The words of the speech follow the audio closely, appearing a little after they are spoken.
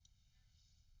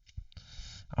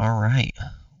All right,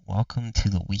 welcome to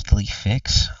the Weekly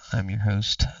Fix. I'm your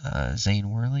host,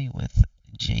 Zayne Worley, with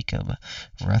Jacob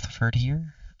Rutherford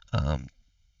here. Um,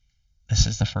 this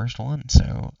is the first one,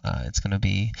 so it's going to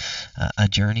be a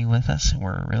journey with us, and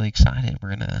we're really excited.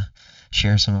 We're going to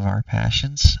share some of our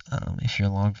passions. If you're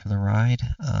along for the ride,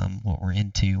 what we're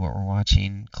into, what we're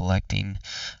watching, collecting,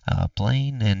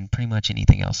 playing, and pretty much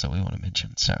anything else that we want to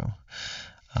mention. So,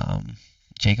 um,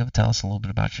 Jacob, tell us a little bit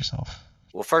about yourself.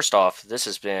 Well, first off, this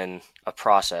has been a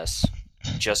process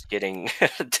just getting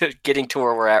to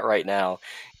where we're at right now,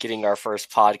 getting our first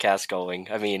podcast going.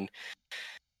 I mean,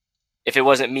 if it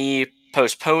wasn't me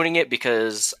postponing it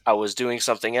because I was doing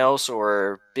something else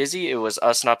or busy, it was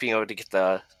us not being able to get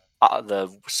the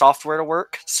software to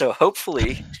work. So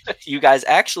hopefully, you guys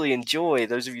actually enjoy.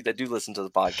 Those of you that do listen to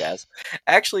the podcast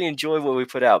actually enjoy what we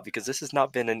put out, because this has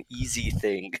not been an easy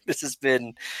thing. This has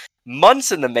been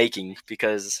months in the making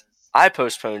because I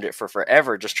postponed it for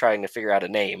forever, just trying to figure out a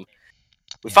name.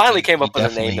 We Yeah, finally we came we up with a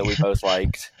name definitely. that we both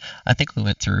liked. I think we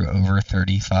went through over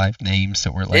 35 names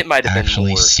that were It like might have been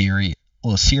actually more. serious.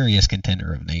 Well, serious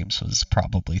contender of names was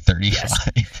probably Yes,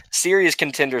 35. serious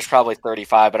contenders probably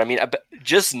 35, but I mean,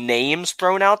 just names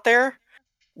thrown out there,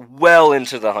 well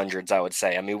into the hundreds, I would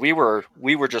say. I mean, we were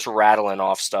just rattling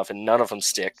off stuff, and none of them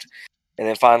sticked. And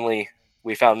then finally,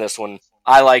 we found this one.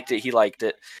 I liked it. He liked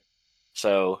it.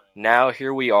 So now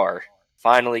here we are,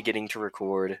 finally getting to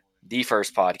record the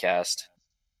first podcast,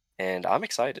 and I'm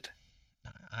excited.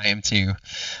 I am too.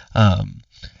 Um,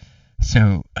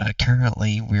 so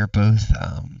currently we're both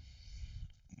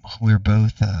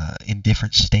in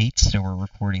different states, so we're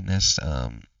recording this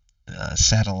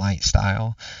satellite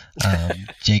style.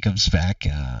 Jacob's back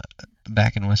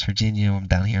in West Virginia. I'm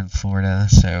down here in Florida,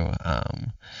 so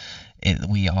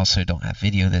we also don't have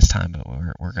video this time, but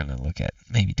we're going to look at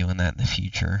maybe doing that in the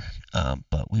future.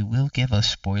 But we will give a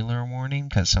spoiler warning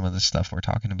because some of the stuff we're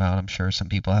talking about, I'm sure some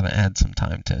people haven't had some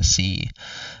time to see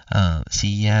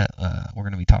yet. We're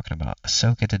going to be talking about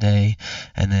Ahsoka today,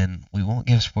 and then we won't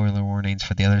give spoiler warnings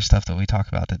for the other stuff that we talk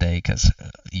about today because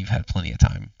you've had plenty of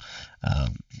time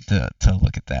to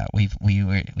look at that. We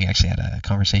actually had a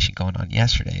conversation going on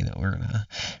yesterday that we're gonna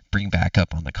bring back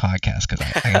up on the podcast because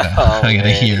I gotta Oh I gotta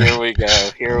man, hear. here we go.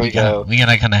 Here we we gotta go. we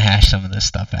gotta kind of hash some of this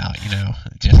stuff out.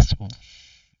 Just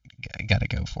gotta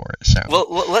go for it. So Well,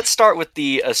 let's start with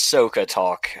the Ahsoka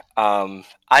talk.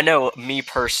 I know me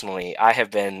personally, I have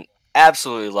been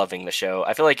absolutely loving the show.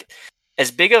 I feel like,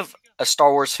 as big of a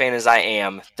Star Wars fan as I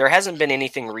am, there hasn't been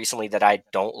anything recently that I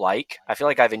don't like. I feel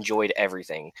like I've enjoyed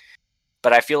everything,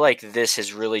 but I feel like this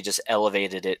has really just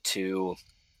elevated it to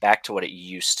back to what it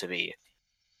used to be.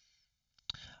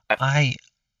 I,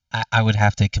 I I would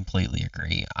have to completely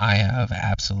agree. I have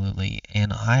absolutely,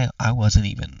 and I wasn't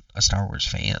even a Star Wars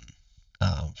fan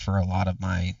for a lot of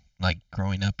my like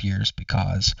growing up years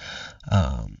because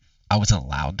um, I wasn't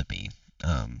allowed to be.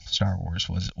 Star Wars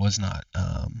was not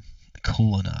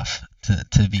cool enough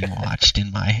to be watched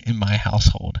in my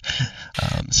household.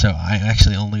 So I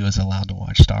actually only was allowed to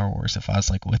watch Star Wars if I was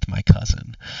like with my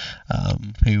cousin,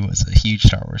 who was a huge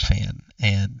Star Wars fan.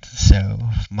 And so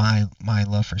my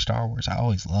love for Star Wars, I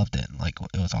always loved it, and like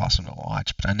it was awesome to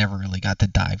watch, but I never really got to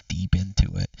dive deep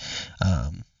into it,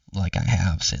 like I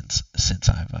have since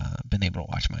I've been able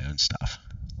to watch my own stuff.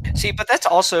 See, but that's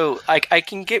also, I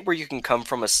can get where you can come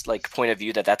from, like point of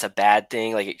view that that's a bad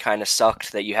thing. Like, it kind of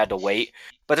sucked that you had to wait.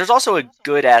 But there's also a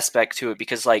good aspect to it,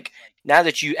 because like, now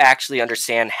that you actually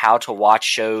understand how to watch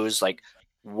shows, like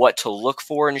what to look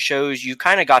for in shows, you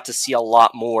kind of got to see a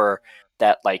lot more.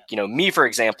 That, like, me for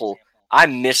example, I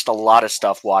missed a lot of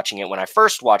stuff watching it when I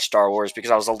first watched Star Wars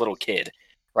because I was a little kid,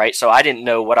 right? So I didn't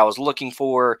know what I was looking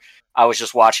for. I was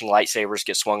just watching lightsabers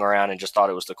get swung around and just thought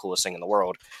it was the coolest thing in the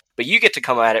world. But you get to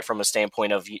come at it from a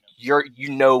standpoint of,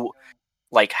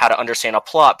 like, how to understand a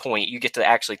plot point. You get to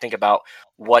actually think about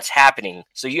what's happening,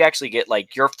 so you actually get,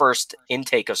 like, your first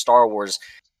intake of Star Wars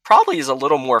probably is a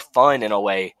little more fun in a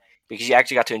way, because you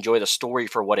actually got to enjoy the story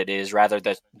for what it is, rather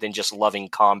than just loving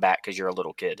combat because you're a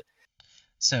little kid.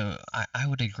 So I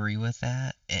would agree with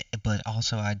that, but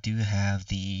also I do have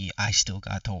I still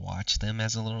got to watch them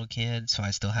as a little kid, so I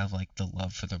still have like the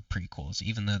love for the prequels,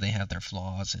 even though they have their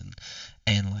flaws,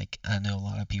 and like I know a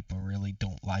lot of people really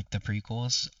don't like the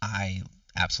prequels. I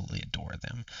absolutely adore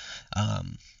them,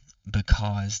 um,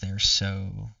 because they're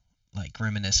so like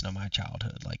reminiscent of my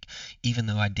childhood. Like even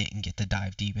though I didn't get to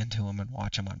dive deep into them and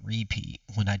watch them on repeat,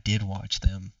 when I did watch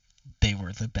them, they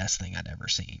were the best thing I'd ever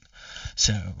seen.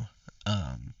 So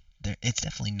it's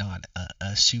definitely not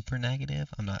a super negative.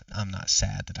 I'm not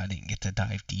sad that I didn't get to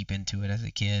dive deep into it as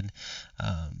a kid.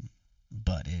 Um,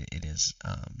 but it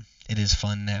is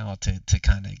fun now to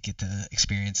kind of get to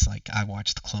experience. Like, I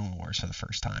watched the Clone Wars for the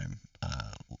first time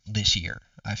this year.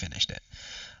 I finished it,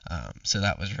 so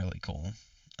that was really cool.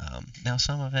 Now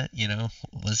some of it,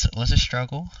 was a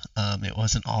struggle. It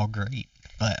wasn't all great,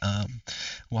 but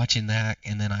watching that,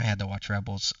 and then I had to watch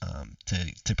Rebels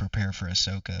to prepare for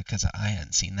Ahsoka because I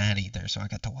hadn't seen that either, so I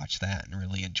got to watch that and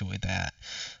really enjoy that,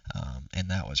 and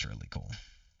that was really cool.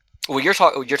 Well, you're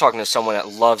talking to someone that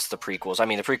loves the prequels. I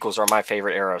mean, the prequels are my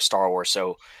favorite era of Star Wars.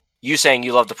 So, you saying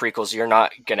you love the prequels, you're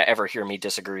not gonna ever hear me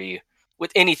disagree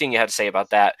with anything you had to say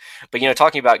about that. But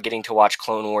talking about getting to watch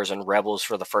Clone Wars and Rebels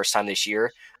for the first time this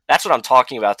year, that's what I'm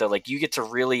talking about. Though, like, you get to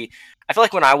really. I feel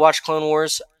like when I watched Clone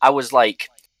Wars, I was like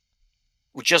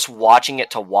just watching it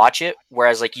to watch it,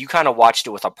 whereas like you kind of watched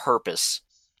it with a purpose.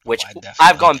 Oh, Which I I've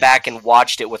definitely gone did. back and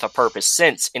watched it with a purpose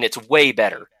since, and it's way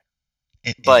better.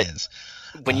 It But is.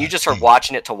 when you just are Dude,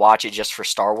 watching it to watch it just for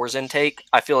Star Wars intake,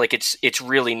 I feel like it's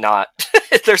really not.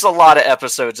 There's a lot of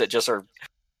episodes that just are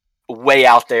way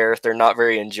out there. They're not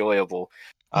very enjoyable.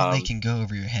 well, they Um, can go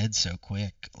over your head so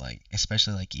quick. Like,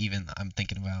 especially like, even I'm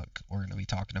thinking about, we're gonna be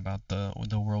talking about the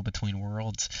world between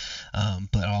worlds,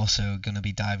 but also gonna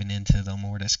be diving into the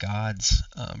Mortis gods,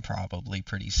 probably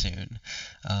pretty soon.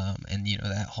 And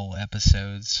that whole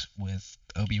episodes with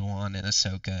Obi-Wan and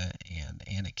Ahsoka and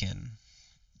Anakin,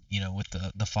 with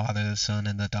the father, the son,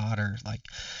 and the daughter. Like,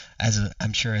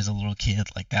 I'm sure as a little kid,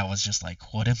 like, that was just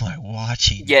like, what am I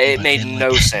watching? yeah, it But made then, like,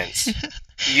 no sense.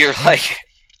 You're and like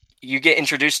you get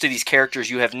introduced to these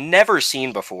characters you have never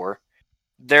seen before.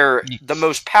 They're you, the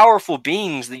most powerful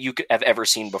beings that you could have ever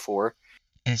seen before,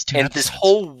 and it's two and this episodes.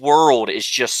 whole world is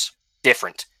just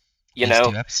different. You It's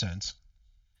know, 2 episodes,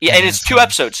 Yeah, and and it's that's two how.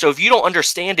 episodes. So if you don't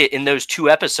understand it in those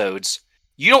 2 episodes,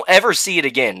 you don't ever see it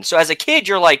again. So as a kid,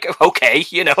 you're like, okay,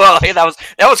 hey, that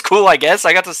was cool. I guess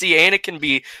I got to see Anakin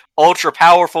be ultra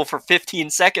powerful for 15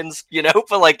 seconds,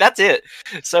 but like that's it.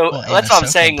 So Well, and that's what I'm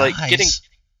Ahsoka saying. Like getting dies.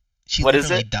 She what is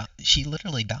literally it? died. She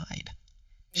literally died.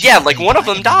 She Yeah, like literally one of died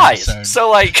them in that dies. episode. So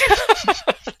like,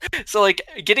 so like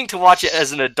getting to watch it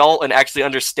as an adult and actually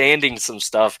understanding some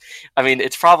stuff. I mean,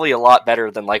 it's probably a lot better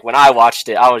than like when I watched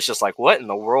it. I was just like, what in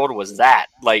the world was that?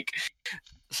 Like,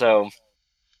 so.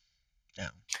 Yeah.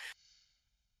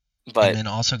 And But then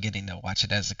also getting to watch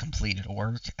it as a completed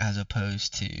work, as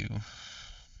opposed to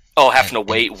having to and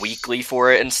wait weekly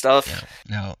for it and stuff. yeah.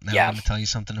 Now I'm Yeah. gonna tell you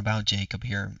something about Jacob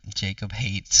here. Jacob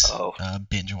hates Oh,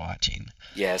 binge watching.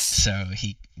 yes. So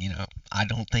I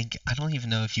don't even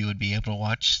know if you would be able to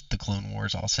watch the Clone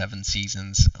Wars all 7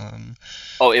 seasons.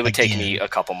 Oh, it would take me Again, a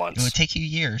couple it would months. take you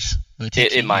years. It would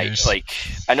take It you might. years. Like,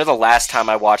 I know the last time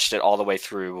I watched it all the way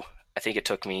through, I think it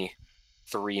took me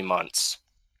 3 months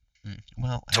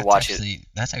Well, to watch it.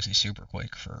 that's actually super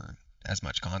quick for as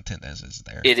much content as is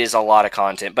there. It is a lot of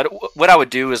content. But what I would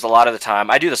do is a lot of the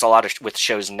time, I do this a lot with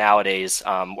shows nowadays,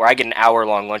 where I get an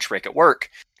hour-long lunch break at work.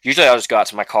 Usually I'll just go out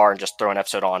to my car and just throw an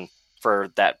episode on for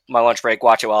my lunch break,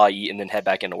 watch it while I eat, and then head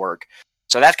back into work.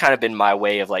 So that's kind of been my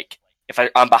way of like, if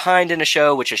I'm behind in a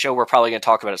show, which a show we're probably going to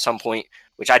talk about at some point,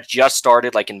 which I just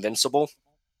started, like Invincible,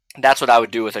 that's what I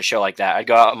would do with a show like that. I'd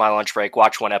go out on my lunch break,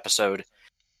 watch one episode,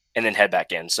 and then head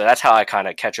back in. So that's how I kind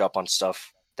of catch up on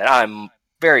stuff that I'm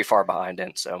very far behind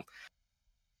in. So,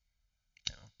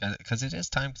 Because it is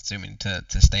time consuming to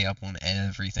stay up on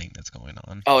everything that's going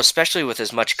on. oh, especially with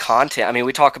as much content. I mean,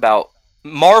 we talk about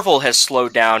Marvel has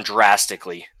slowed down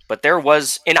drastically, but there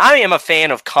was, and I am a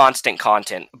fan of constant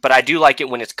content, but I do like it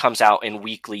when it comes out in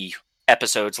weekly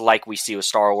episodes, like we see with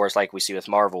Star Wars, like we see with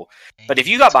Marvel. But if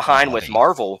And you got it's behind with quality.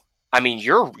 Marvel, I mean,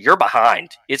 you're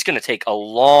behind. It's going to take a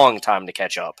long time to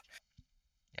catch up.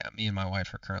 Yeah, me and my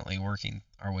wife are currently working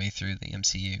our way through the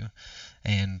MCU,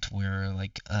 and we're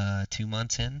like 2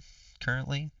 months in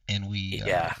currently, and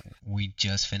Yeah. we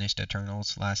just finished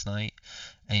Eternals last night,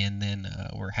 and then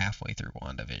we're halfway through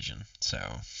WandaVision.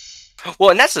 So Well,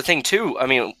 and that's the thing too. I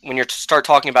mean, when you start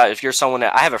talking about if you're someone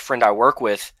that I have a friend I work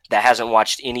with that hasn't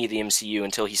watched any of the MCU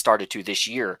until he started to this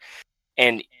year,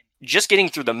 and just getting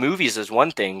through the movies is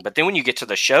one thing, but then when you get to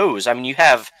the shows, I mean, you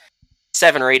have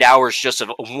 7 or 8 hours just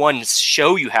of one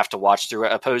show you have to watch through,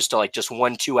 opposed to like just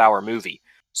 1 2 hour movie.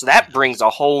 So that yeah, brings a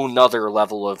whole nother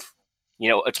level of,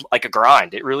 it's like a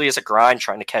grind. It really is a grind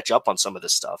trying to catch up on some of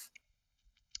this stuff.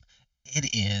 it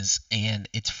is, and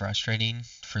it's frustrating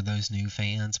for those new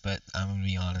fans. But I'm gonna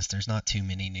be honest, there's not too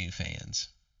many new fans,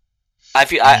 I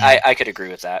feel and I could agree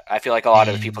with that. I feel like a lot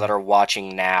of the people that and are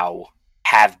watching now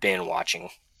have been watching.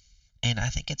 and I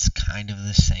think it's kind of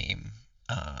the same.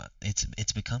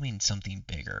 It's becoming something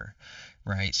bigger,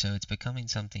 right? So it's becoming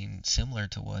something similar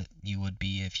to what you would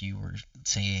be if you were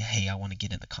say, hey, I want to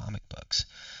get into comic books.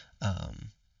 Um,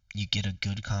 You get a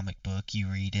good comic book, you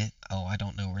read it. Oh, I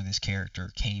don't know where this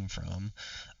character came from.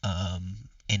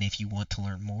 And if you want to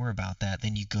learn more about that,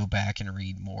 then you go back and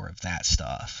read more of that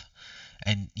stuff.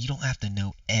 And you don't have to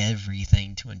know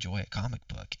everything to enjoy a comic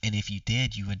book. And if you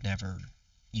did, you would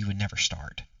never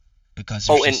start because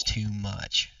there's Oh, and just too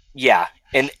much. yeah,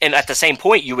 and at the same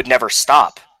point, you would never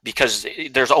stop because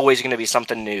there's always going to be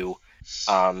something new.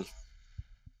 Um,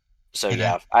 so And I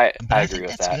yeah, I but I I agree think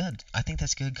with that's that. good. I think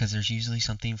that's good because there's usually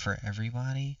something for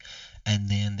everybody. And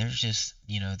then there's just,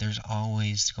 there's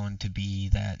always going to be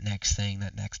that next thing,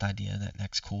 that next idea, that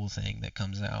next cool thing that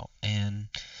comes out. And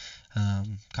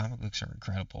comic books are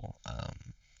incredible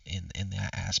in that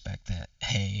aspect that,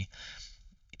 hey,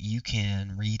 you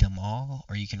can read them all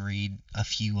or you can read a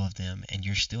few of them and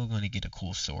you're still going to get a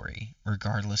cool story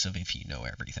regardless of if you know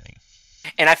everything.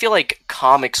 And I feel like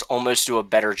comics almost do a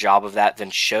better job of that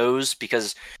than shows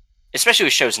because especially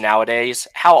with shows nowadays,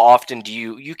 how often do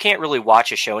you can't really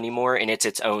watch a show anymore and it's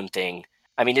its own thing.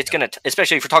 I mean, it's Yep. going to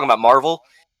especially if you're talking about Marvel,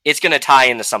 it's going to tie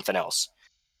into something else.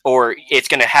 Or it's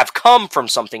going to have come from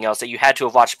something else that you had to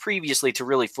have watched previously to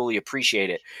really fully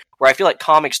appreciate it. Where I feel like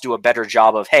comics do a better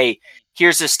job of, hey,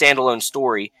 here's this standalone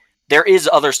story. There is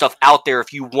other stuff out there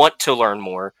if you want to learn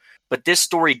more, but this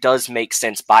story does make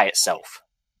sense by itself.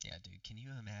 Yeah, dude, can you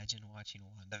imagine watching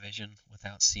WandaVision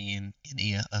without seeing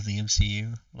any of the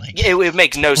MCU? Like, It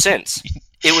makes no sense.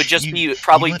 It would just you be you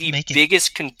probably wouldn't the make it.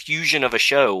 biggest confusion of a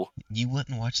show. You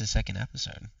wouldn't watch the second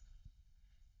episode.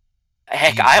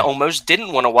 Heck, You I you almost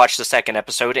didn't want to watch the second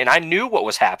episode, and I knew what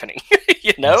was happening.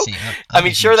 You well, know, see, I I'm a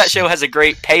mean, sure huge that show sick. has a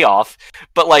great payoff,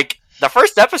 but like the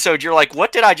first episode, you're like,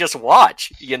 "What did I just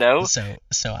watch?" You know? So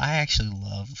I actually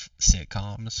love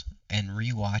sitcoms, and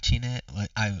rewatching it,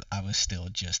 I was still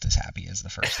just as happy as the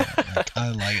first time.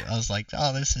 I was like,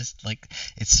 oh, this is like,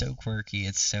 it's so quirky,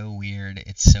 it's so weird,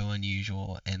 it's so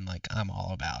unusual, and like I'm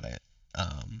all about it.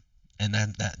 Um, and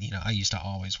then that, I used to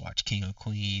always watch King of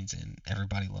Queens and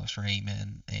Everybody Loves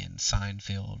Raymond and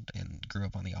Seinfeld and grew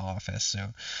up on The Office, so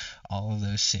all of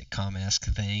those sitcom-esque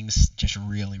things just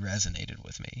really resonated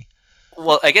with me.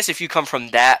 Well, I guess if you come from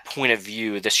that point of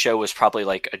view, this show was probably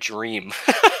like a dream.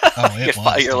 Oh, it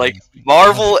was, You're like dude. I was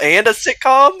Marvel and a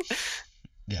sitcom.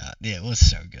 Yeah, it was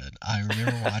so good. I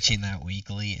remember watching that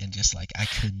weekly and just like I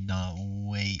could not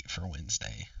wait for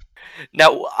Wednesday.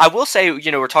 Now, I will say,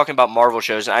 we're talking about Marvel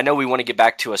shows, and I know we want to get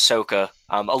back to Ahsoka.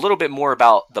 A little bit more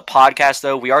about the podcast,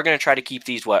 though. We are going to try to keep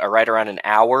these right around an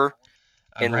hour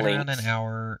in Right around an length.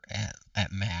 hour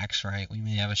at max, right? We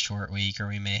may have a short week, or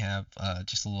we may have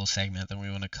just a little segment that we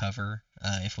want to cover.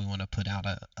 If we want to put out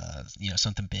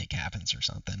something big happens or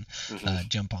something, Hmm.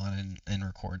 jump on and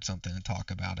record something and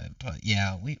talk about it. But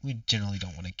yeah, we generally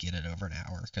don't want to get it over an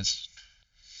hour because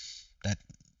that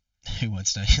who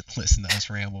wants to listen to us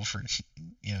ramble for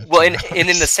Well, two and in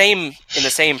the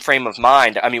hours? same frame of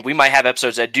mind, I mean, we might have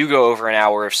episodes that do go over an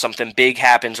hour if something big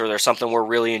happens or there's something we're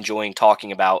really enjoying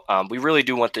talking about. We really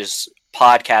do want this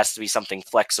podcast to be something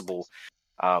flexible.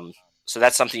 Um, so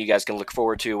that's something you guys can look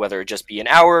forward to, whether it just be an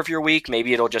hour of your week,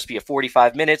 maybe it'll just be a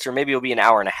 45 minutes, or maybe it'll be an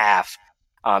hour and a half.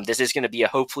 This is going to be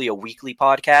hopefully a weekly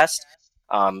podcast,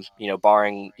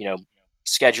 barring,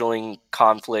 scheduling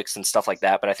conflicts and stuff like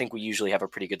that. But I think we usually have a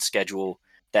pretty good schedule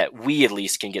that we at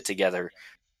least can get together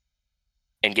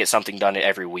and get something done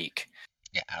every week.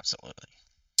 Yeah, absolutely.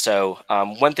 So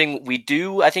one thing we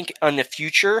do, I think, in the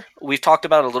future, we've talked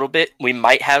about a little bit. We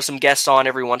might have some guests on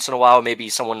every once in a while.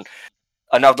 Maybe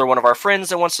another one of our friends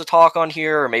that wants to talk on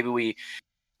here, or maybe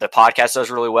the podcast does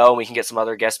really well and we can get some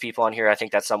other guest people on here. I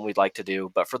think that's something we'd like to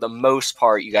do. But for the most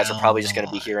part, you guys are Down probably the just going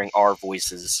to be line. hearing our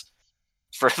voices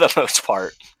for the most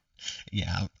part.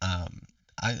 Yeah,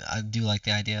 I do like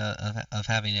the idea of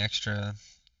having extra,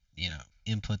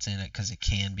 inputs in it because it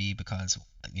can be because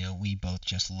we both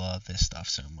just love this stuff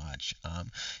so much.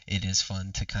 It is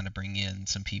fun to kind of bring in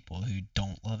some people who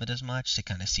don't love it as much to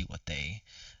kind of see what they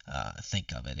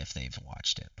think of it if they've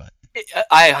watched it. But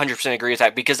I 100% agree with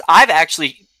that because I've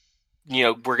actually,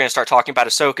 we're going to start talking about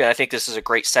Ahsoka. And I think this is a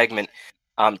great segment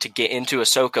to get into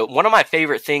Ahsoka. One of my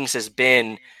favorite things has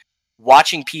been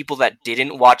watching people that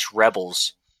didn't watch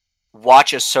Rebels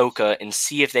watch Ahsoka and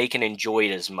see if they can enjoy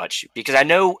it as much. Because I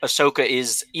know Ahsoka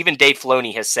is, even Dave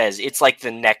Filoni has says, it's like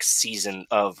the next season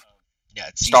of yeah,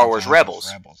 it's Star season Wars 5 of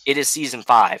Rebels. Rebels. It is season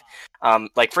 5.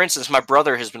 Like, for instance, my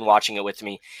brother has been watching it with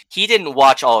me. He didn't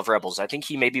watch all of Rebels. I think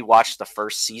he maybe watched the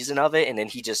first season of it, and then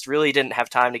he just really didn't have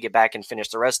time to get back and finish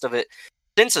the rest of it.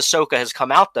 Since Ahsoka has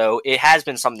come out, though, it has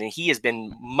been something he has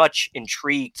been much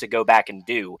intrigued to go back and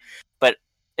do. But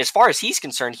as far as he's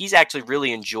concerned, he's actually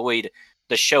really enjoyed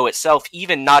the show itself,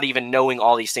 even not even knowing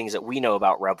all these things that we know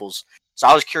about Rebels. So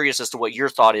I was curious as to what your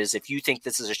thought is, if you think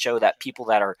this is a show that people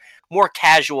that are more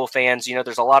casual fans,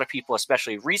 there's a lot of people,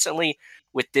 especially recently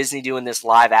with Disney doing this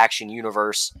live action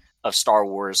universe of Star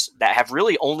Wars, that have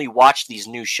really only watched these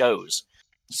new shows.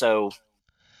 So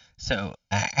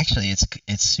Actually,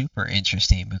 it's super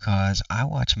interesting because I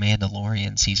watched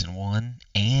Mandalorian season 1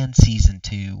 and season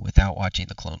 2 without watching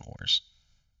the Clone Wars.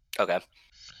 okay.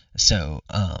 So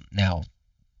now,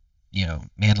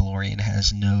 Mandalorian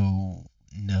has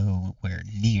nowhere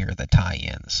near the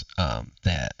tie-ins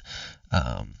that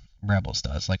Rebels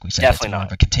does. Like we said, Definitely it's more not.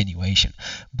 of a continuation.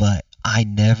 But I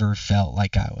never felt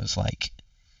like I was like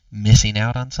missing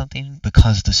out on something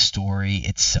because the story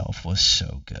itself was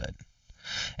so good.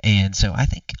 And so I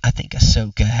think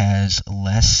Ahsoka has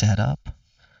less setup,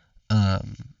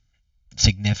 um,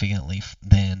 significantly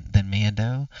than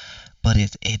Mando, but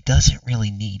it doesn't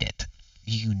really need it.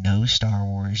 You know Star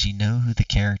Wars, you know who the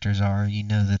characters are, you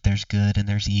know that there's good and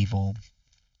there's evil,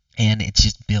 and it's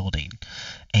just building.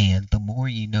 And the more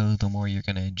you know, the more you're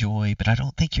going to enjoy, but I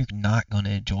don't think you're not going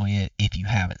to enjoy it if you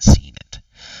haven't seen it.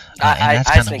 And that's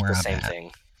I kind of think where the I'm same at.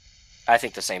 thing. I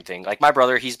think the same thing. Like my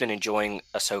brother, he's been enjoying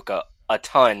Ahsoka a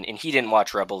ton, and he didn't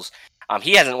watch Rebels.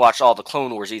 He hasn't watched all the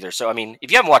Clone Wars either. So I mean,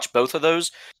 if you haven't watched both of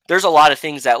those, there's a lot of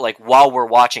things that like while we're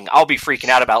watching, I'll be freaking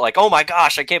out about. Like, oh my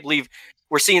gosh, I can't believe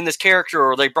we're seeing this character,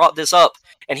 or they brought this up,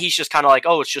 and he's just kind of like,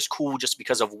 oh, it's just cool, just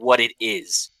because of what it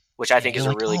is, which I Yeah, think you're is a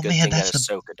like, really oh good man, thing that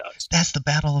Ahsoka does. that's the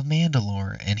Battle of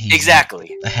Mandalore, and he's like,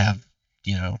 Exactly.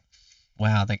 you know,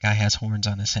 wow, that guy has horns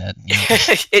on his head. You're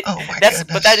like, oh my But that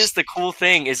goodness. is the cool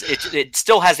thing, is it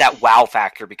still has that wow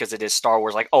factor because it is Star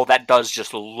Wars. Like, oh, that does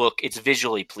just look, it's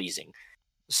visually pleasing.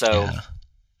 So Yeah,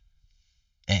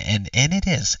 and it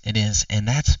is, and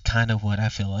that's kind of what I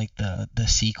feel like the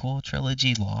sequel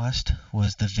trilogy lost,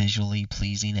 was the visually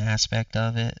pleasing aspect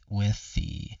of it with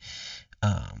the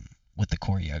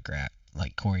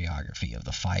choreography of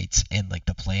the fights and like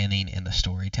the planning and the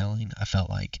storytelling. I felt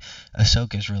like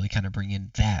Ahsoka's really kind of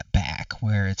bringing that back,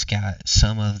 where it's got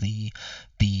some of the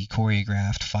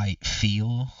choreographed fight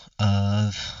feel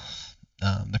of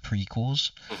the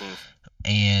prequels,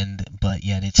 mhm. but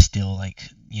yet it's still like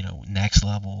next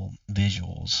level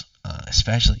visuals.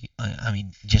 Especially, I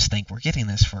mean, just think we're getting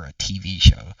this for a TV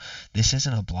show. This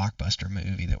isn't a blockbuster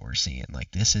movie that we're seeing.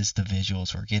 Like, this is the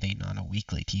visuals we're getting on a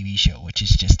weekly TV show, which is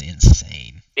just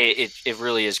insane. It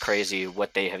really is crazy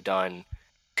what they have done,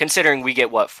 considering we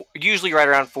get usually right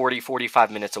around 40-45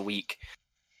 minutes a week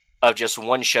of just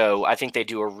one show. I think they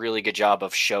do a really good job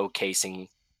of showcasing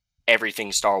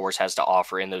everything Star Wars has to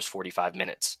offer in those 45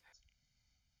 minutes.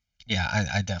 Yeah,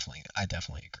 I definitely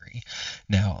agree.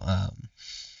 Now,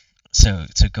 so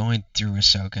going through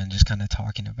Ahsoka and just kind of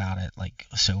talking about it, like,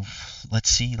 so let's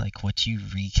see, like, what you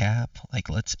recap. Like,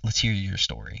 let's hear your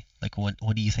story. Like, what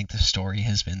do you think the story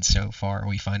has been so far?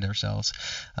 We find ourselves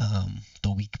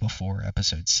the week before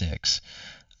episode 6.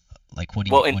 Like, Well,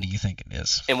 what do you think it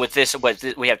is? and with this,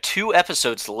 we have 2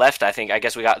 episodes left. I think. I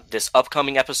guess we got this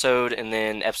upcoming episode, and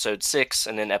then episode 6,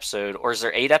 and then or is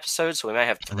there 8 episodes? So we might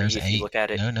have 3 There's if you 8. look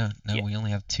at it. No, Yeah. we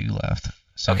only have 2 left.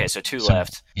 Okay, so 2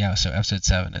 left. Yeah, so episode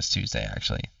 7 is Tuesday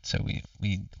actually. So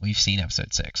we've seen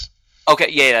episode 6. Okay,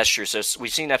 yeah, that's true. So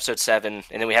we've seen episode 7,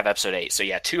 and then we have episode 8. So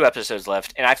yeah, 2 episodes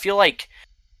left, and I feel like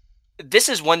this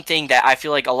is one thing that I feel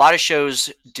like a lot of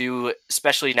shows do,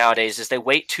 especially nowadays, is they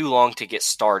wait too long to get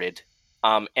started.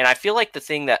 And I feel like the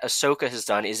thing that Ahsoka has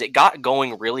done is it got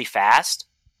going really fast,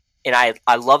 and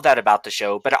I love that about the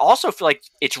show. But I also feel like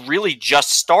it's really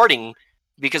just starting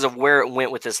because of where it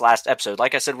went with this last episode.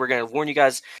 Like I said, we're going to warn you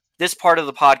guys, this part of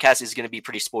the podcast is going to be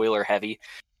pretty spoiler heavy.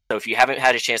 So if you haven't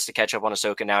had a chance to catch up on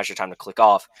Ahsoka, now's your time to click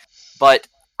off. But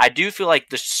I do feel like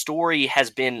the story has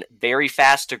been very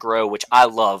fast to grow, which I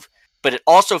love. But it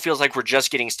also feels like we're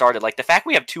just getting started. Like, the fact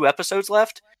we have 2 episodes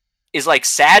left is like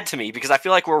sad to me, because I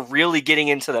feel like we're really getting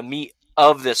into the meat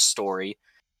of this story.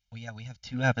 Well, yeah, we have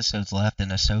 2 episodes left,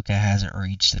 and Ahsoka hasn't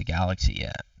reached the galaxy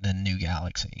yet, the new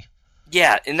galaxy.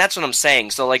 Yeah, and that's what I'm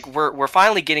saying. So like we're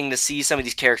finally getting to see some of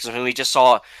these characters. I mean, we just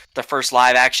saw the first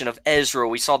live action of Ezra.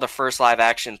 We saw the first live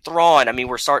action Thrawn. I mean,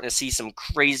 we're starting to see some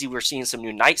crazy. We're seeing some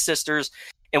new Night Sisters.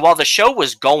 And while the show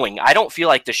was going, I don't feel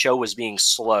like the show was being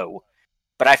slow.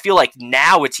 But I feel like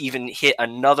now it's even hit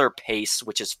another pace,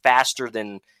 which is faster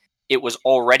than it was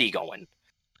already going.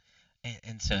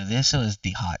 And so this was the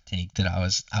hot take that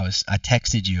I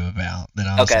texted you about, that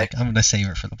I was Okay. like, I'm gonna save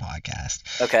it for the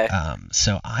podcast. Okay.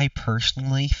 So I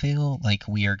personally feel like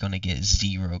we are gonna get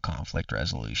 0 conflict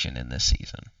resolution in this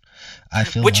season. I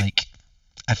feel Which like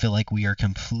I feel like we are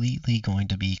completely going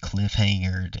to be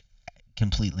cliffhangered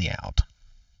completely out.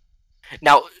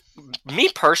 Now, me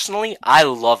personally, I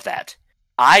love that.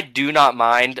 I do not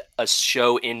mind a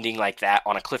show ending like that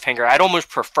on a cliffhanger. I'd almost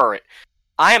prefer it.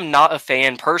 I am not a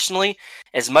fan personally.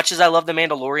 As much as I love The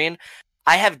Mandalorian,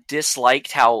 I have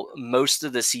disliked how most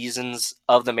of the seasons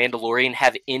of The Mandalorian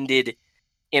have ended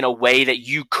in a way that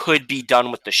you could be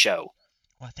done with the show.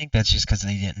 Well, I think that's just because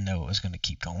they didn't know it was going to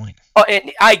keep going. Oh,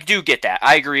 and I do get that.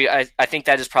 I agree. I think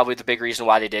that is probably the big reason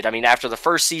why they did. I mean, after the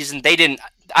first season, they didn't.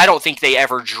 I don't think they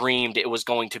ever dreamed it was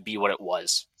going to be what it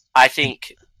was. I And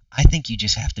think I think you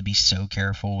just have to be so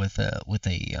careful with a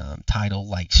title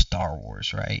like Star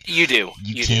Wars, right? you do,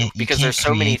 You because can't there's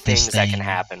so many create this things that can thing.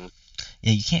 happen.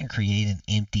 Yeah, you can't create an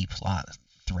empty plot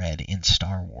thread in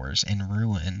Star Wars and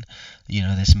ruin,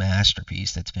 this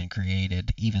masterpiece that's been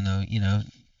created. Even though,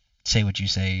 say what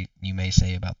you may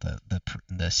say about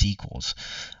the sequels,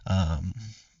 um,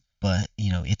 but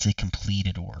it's a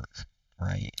completed work,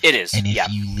 right? It is, And if yeah,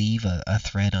 you leave a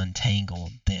thread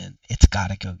untangled, then it's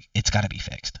gotta be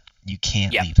fixed. You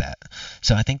can't yeah. leave that.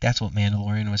 So I think that's what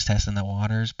Mandalorian was testing the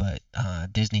waters, but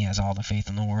Disney has all the faith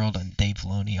in the world, and Dave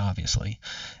Filoni obviously,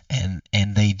 and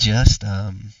they just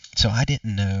so I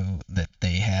didn't know that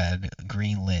they had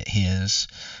greenlit his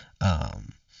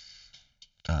um,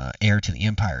 Heir to the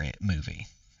Empire movie,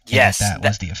 and that Yes, that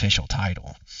was the official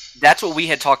title. that's what we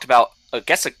had talked about. I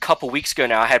guess a couple weeks ago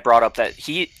now. I had brought up that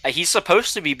he's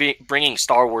supposed to be bringing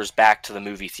Star Wars back to the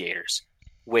movie theaters,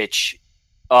 which,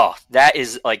 oh, that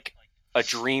is like a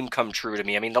dream come true to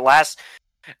me. I mean,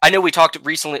 I know we talked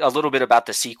recently a little bit about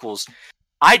the sequels.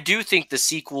 I do think the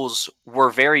sequels were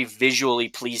very visually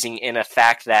pleasing in a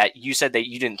fact that you said that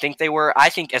you didn't think they were. I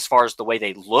think as far as the way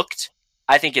they looked,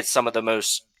 I think it's some of the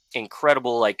most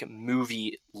incredible like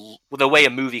the way a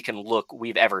movie can look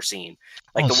we've ever seen.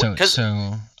 Like Oh, the so because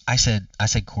so I said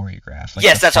choreographed. Like the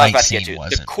yes, that's what I was fight about to get scene to. The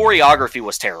wasn't beautiful. choreography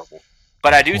was terrible,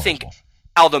 but I do think Horrible.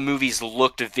 how the movies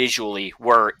looked visually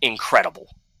were incredible.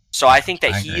 So I think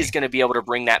that I he is agree. going to be able to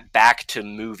bring that back to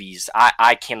movies.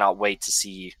 I cannot wait to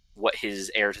see what his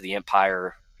Heir to the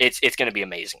Empire. It's going to be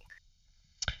amazing.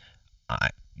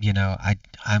 I you know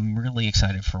I'm really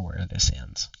excited for where this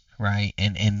ends, right?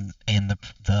 And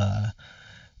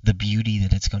the beauty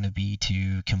that it's going to be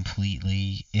to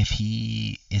completely, if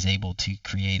he is able to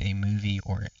create a movie,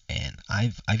 and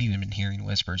I've even been hearing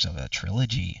whispers of a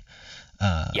trilogy,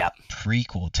 Yep,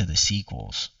 prequel to the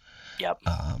sequels, yep,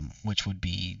 which would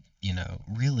be,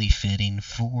 really fitting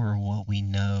for what we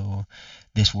know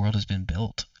this world has been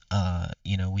built.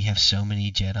 We have so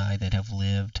many Jedi that have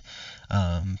lived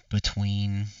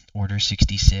between Order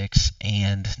 66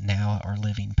 and now are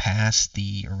living past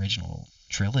the original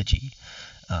trilogy.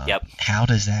 yep. How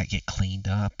does that get cleaned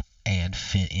up and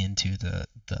fit into the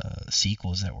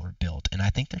sequels that were built? And I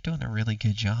think they're doing a really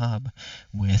good job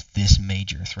with this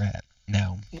major threat.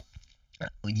 Now,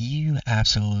 you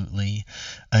absolutely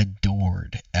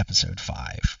adored episode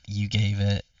 5. You gave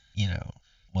it,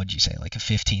 what'd you say, like a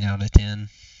 15 out of 10?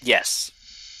 Yes.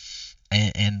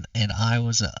 And I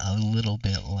was a little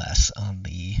bit less on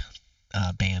the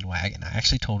bandwagon. I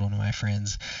actually told one of my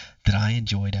friends that I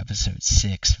enjoyed episode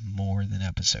 6 more than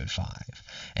episode 5.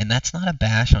 And that's not a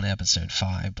bash on episode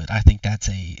 5, but I think that's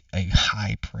a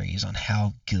high praise on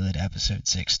how good episode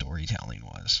 6 storytelling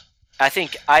was. I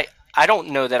think I don't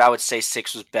know that I would say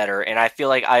 6 was better, and I feel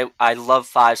like I love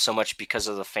 5 so much because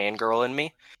of the fangirl in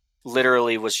me.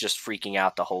 Literally was just freaking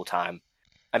out the whole time.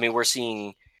 I mean,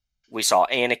 we saw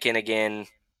Anakin again,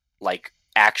 like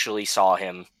actually saw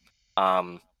him.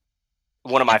 Um,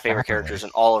 one of my And favorite properly. characters in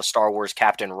all of Star Wars,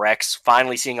 Captain Rex,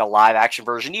 finally seeing a live action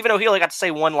version, even though he only got to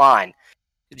say one line.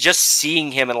 Just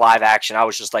seeing him in live action, I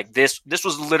was just like, this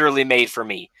was literally made for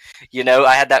me.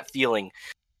 I had that feeling.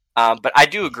 But I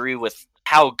do agree with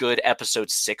how good episode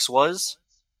 6 was.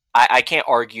 I can't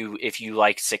argue if you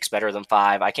like 6 better than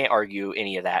 5. I can't argue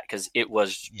any of that because it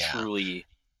was Yeah. truly.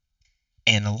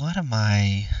 And a lot of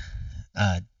my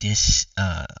dis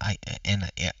I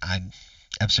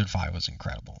episode 5 was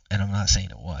incredible, and I'm not saying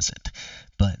it wasn't,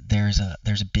 but there's a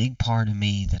big part of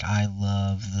me that I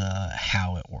love the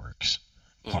how it works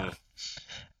Mhm. part.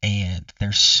 And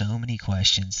there's so many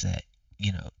questions that,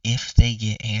 if they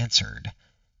get answered,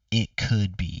 it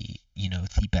could be,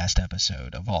 the best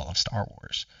episode of all of Star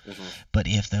Wars. Mhm. But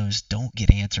if those don't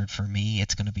get answered for me,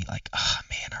 it's going to be like, oh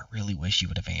man, I really wish you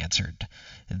would have answered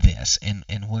this. And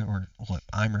what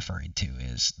I'm referring to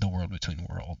is the world between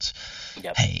worlds.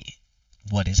 Yep. Hey,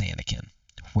 what is Anakin?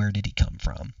 Where did he come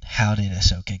from? How did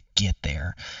Ahsoka get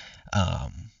there?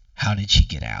 How did she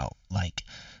get out? Like,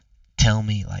 tell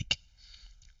me, like,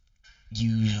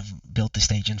 you built the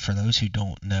stage. And for those who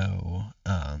don't know,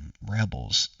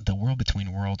 Rebels, the world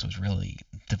between worlds was really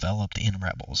developed in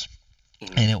Rebels.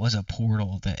 Mhm. And it was a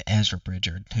portal that Ezra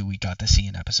Bridger, who we got to see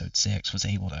in episode 6, was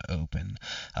able to open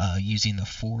using the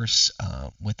Force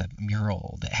with a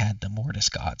mural that had the Mortis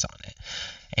gods on it.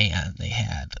 And they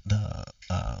had the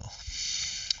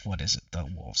what is it? The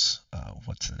wolves.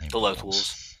 What's the name The of the Loth Wolves.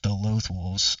 wolves? The Loth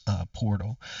Wolves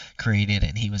portal created,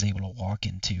 and he was able to walk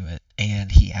into it.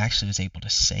 And he actually was able to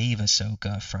save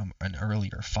Ahsoka from an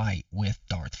earlier fight with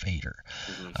Darth Vader.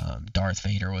 Mhm. Darth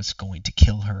Vader was going to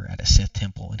kill her at a Sith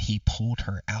temple, and he pulled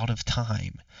her out of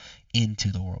time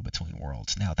into the world between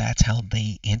worlds. Now that's how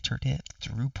they entered it,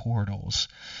 through portals.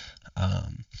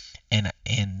 Um,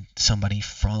 and somebody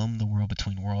from the world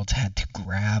between worlds had to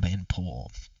grab and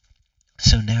pull.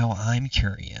 So now I'm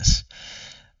curious.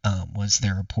 Was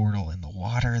there a portal in the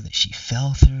water that she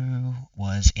fell through?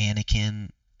 Was Anakin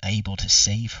able to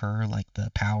save her, like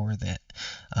the power that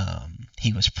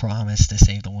he was promised to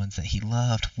save the ones that he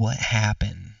loved? What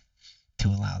happened to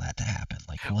allow that to happen?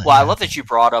 Like, what Well, I love that you happened?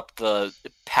 brought up the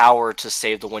power to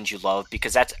save the ones you love,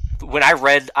 because that's when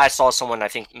I saw someone, I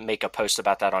think, make a post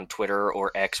about that on Twitter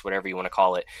or X, whatever you want to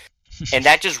call it, and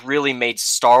that just really made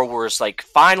Star Wars like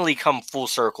finally come full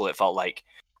circle. It felt like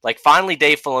finally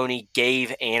Dave Filoni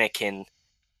gave Anakin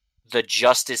the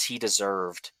justice he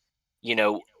deserved.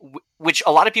 Which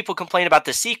a lot of people complain about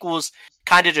the sequels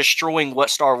kind of destroying what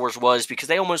Star Wars was, because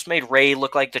they almost made Rey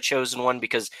look like the chosen one,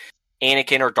 because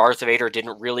Anakin or Darth Vader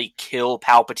didn't really kill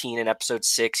Palpatine in Episode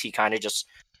 6. He kind of just,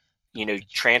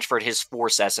 transferred his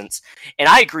Force essence. And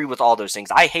I agree with all those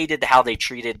things. I hated how they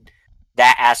treated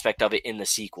that aspect of it in the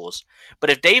sequels. But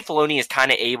if Dave Filoni is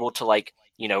kind of able to, like,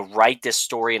 write this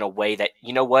story in a way that,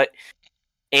 you know what,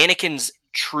 Anakin's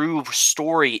true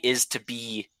story is to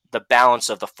be the balance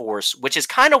of the Force, which is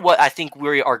kind of what I think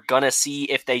we are going to see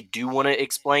if they do want to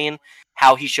explain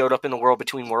how he showed up in the world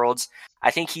between worlds.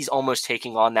 I think he's almost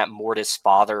taking on that Mortis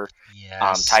father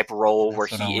Yes, type role where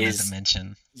that's what I he wanted to is.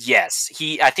 mention. Yes,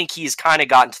 I think he's kind of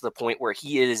gotten to the point where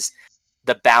he is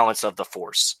the balance of the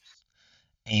Force.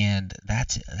 And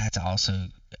that's also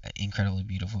incredibly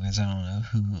beautiful, because I don't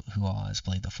know who all has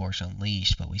played The Force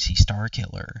Unleashed, but we see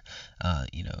Starkiller,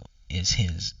 is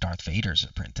his Darth Vader's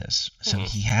apprentice. So Mhm.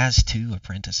 he has two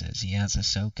apprentices. He has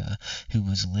Ahsoka, who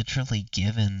was literally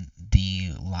given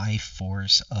the life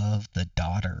force of the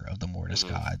daughter of the Mortis Mhm.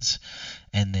 gods,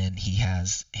 and then he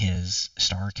has his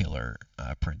Starkiller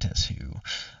apprentice, who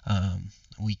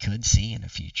we could see in a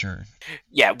future.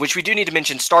 Yeah, which we do need to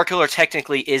mention. Starkiller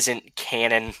technically isn't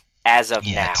canon as of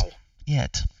Yet, now.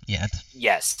 yet.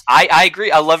 Yes, I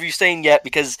agree. I love you saying yet,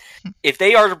 because if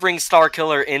they are to bring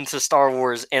Starkiller into Star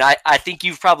Wars, and I think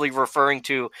you've probably referring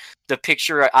to the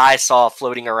picture I saw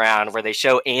floating around where they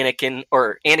show Anakin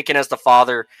as the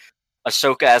father,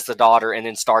 Ahsoka as the daughter, and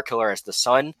then Starkiller as the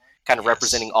son, kind of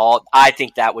representing Yes. all. I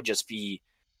think that would just be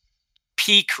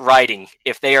peak writing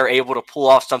if they are able to pull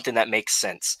off something that makes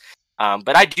sense.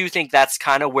 But I do think that's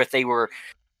kind of what they were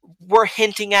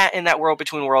hinting at in that World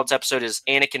Between Worlds episode, is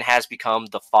Anakin has become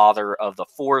the father of the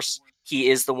Force. He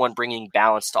is the one bringing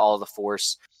balance to all of the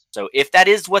Force. So if that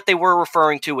is what they were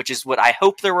referring to, which is what I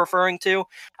hope they're referring to,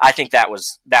 I think that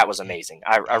was and amazing.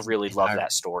 I and, really and love I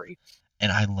that story.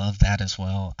 and I love that as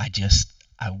well. I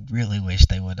really wish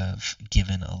they would have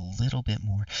given a little bit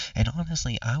more. And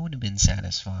honestly, I would have been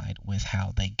satisfied with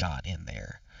how they got in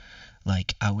there.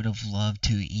 Like, I would have loved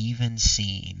to even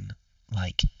seen,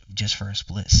 like, just for a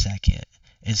split second,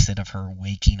 instead of her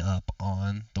waking up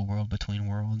on the world between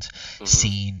worlds, Hmm.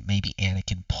 seeing maybe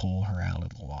Anakin pull her out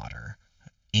of the water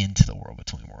into the world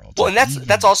between worlds. Well, and Like,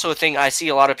 that's even also a thing I see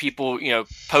a lot of people,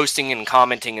 posting and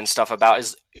commenting and stuff about,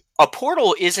 is a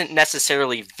portal isn't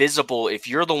necessarily visible if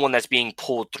you're the one that's being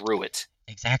pulled through it.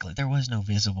 exactly, there was no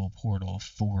visible portal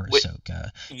for Wh-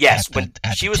 Ahsoka Yes, when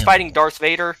at the she was fighting temple. Darth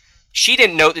Vader, she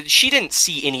didn't know that, she didn't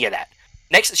see any of that.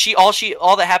 Next,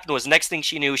 all that happened was, next thing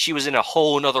she knew, she was in a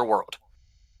whole other world.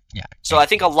 Yeah, So I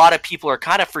think a lot of people are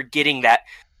kind of forgetting that.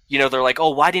 They're like,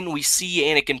 oh, why didn't we see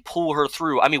Anakin pull her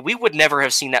through? I mean, we would never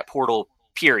have seen that portal.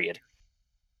 Period.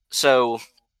 So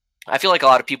I feel like a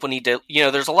lot of people need to,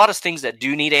 there's a lot of things that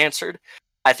do need answered.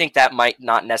 I think that might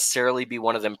not necessarily be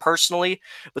one of them personally,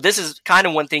 but this is kind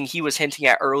of one thing he was hinting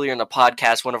at earlier in the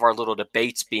podcast, one of our little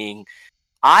debates being,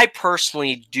 I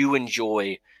personally do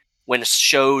enjoy when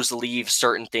shows leave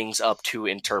certain things up to oh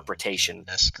interpretation,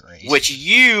 goodness which gracious.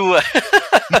 you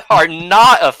are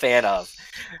not a fan of.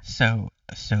 So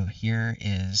here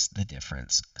is the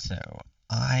difference. So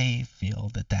I feel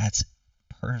that that's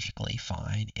perfectly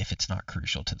fine if it's not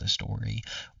crucial to the story,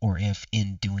 or if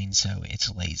in doing so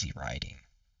it's lazy writing.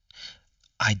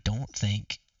 I don't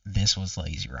think this was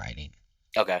lazy writing,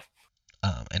 Okay.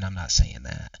 and I'm not saying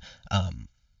that.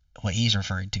 What he's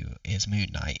referring to is Moon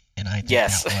Knight, and I think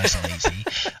Yes. that was lazy.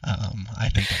 I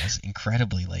think that was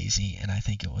incredibly lazy, and I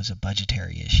think it was a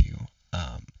budgetary issue.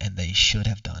 And they should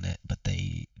have done it, but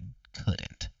they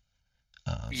couldn't.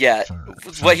 Yeah, For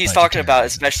what he's talking budgetary about,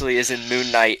 reasons. especially is in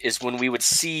Moon Knight, is when we would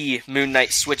see Moon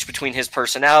Knight switch between his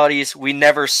personalities. We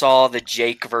never saw the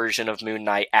Jake version of Moon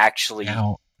Knight actually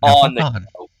Now on hold the on.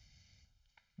 show.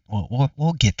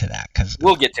 We'll get to that because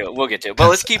We'll get to it. We'll get to it. But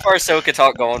let's because keep our Ahsoka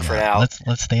talk going for yeah, now.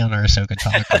 let's stay on our Ahsoka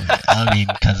talk. I mean,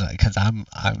 because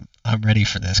I'm ready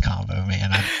for this combo,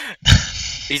 man.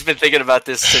 He's been thinking about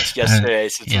this since yesterday,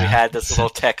 since we Yeah, had this little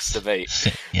text debate.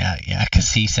 yeah,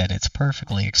 because he said it's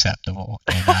perfectly acceptable,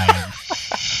 and I am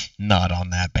not on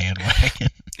that bandwagon.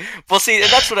 Well, see,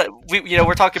 and that's what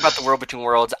we're talking about the world between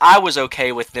worlds. I was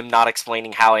okay with them not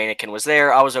explaining how Anakin was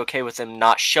there. I was okay with them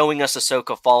not showing us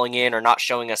Ahsoka falling in or not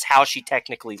showing us how she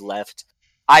technically left.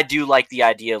 I do like the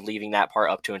idea of leaving that part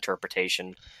up to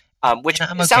interpretation, which And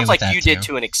I'm it okay sounds with like that you too. did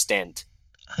to an extent.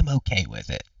 I'm okay with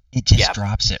it. It just Yeah.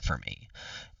 drops it for me.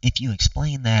 If you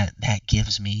explain that, that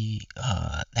gives me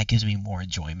more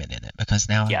enjoyment in it because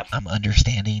now Yeah. I'm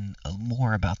understanding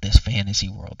more about this fantasy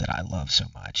world that I love so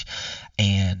much.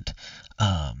 And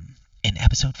in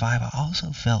episode 5, I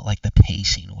also felt like the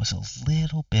pacing was a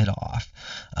little bit off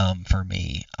for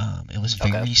me. It was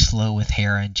very Okay. slow with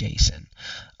Hera and Jason.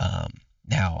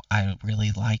 Now, I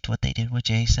really liked what they did with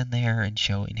Jason there and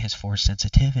showing his force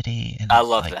sensitivity and I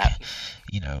love like that.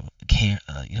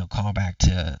 call back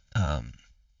to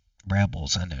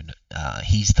Rebels. I know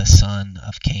he's the son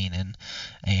of Kanan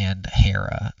and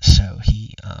Hera, so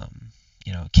he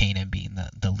Kanan being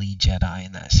the lead Jedi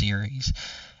in that series.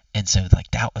 And so like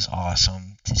that was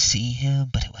awesome to see him,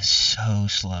 but it was so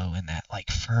slow in that like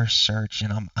first search,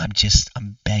 and I'm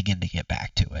begging to get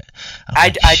back to it.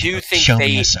 I'm I do think show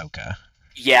me they. Ahsoka.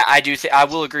 Yeah, I do. I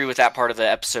will agree with that part of the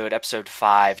episode. Episode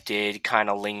 5 did kind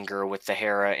of linger with the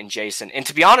Hera and Jason. And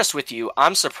to be honest with you,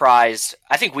 I'm surprised.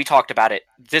 I think we talked about it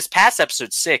this past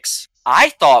episode 6. I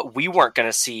thought we weren't going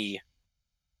to see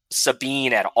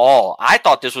Sabine at all. I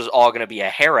thought this was all going to be a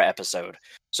Hera episode.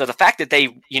 So the fact that they,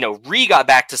 got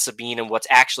back to Sabine and what's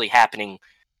actually happening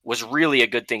was really a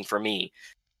good thing for me.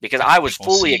 Because I was We'll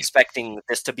fully see. expecting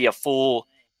this to be a full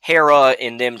Hera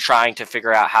and them trying to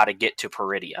figure out how to get to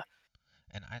Peridia.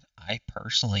 And I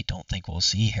personally don't think we'll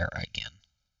see Hera again.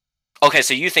 Okay,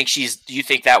 so you think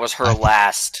that was her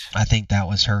last? I think that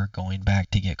was her going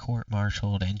back to get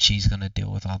court-martialed, and she's going to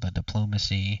deal with all the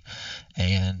diplomacy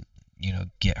and,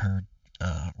 get her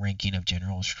ranking of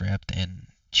general stripped, and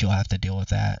she'll have to deal with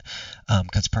that.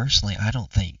 Because personally, I don't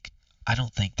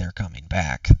think they're coming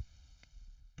back.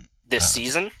 This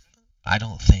season? I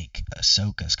don't think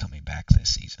Ahsoka's coming back this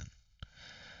season.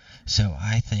 So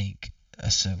I think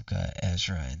Ahsoka,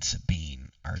 Ezra, and Sabine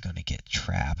are going to get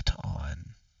trapped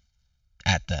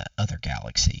at the other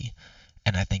galaxy,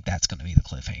 and I think that's going to be the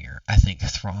cliffhanger. I think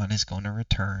Thrawn is going to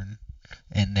return,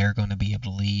 and they're going to be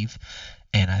able to leave,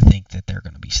 and I think that they're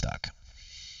going to be stuck.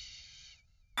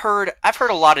 I've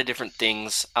heard a lot of different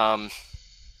things. I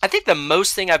think the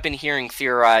most thing I've been hearing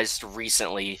theorized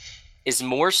recently is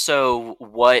more so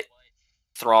what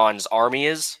Thrawn's army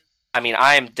is. I mean,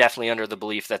 I am definitely under the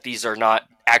belief that these are not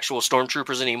actual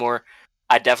stormtroopers anymore.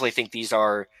 I definitely think these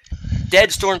are dead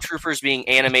stormtroopers being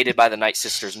animated by the Night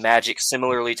Sisters' magic,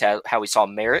 similarly to how we saw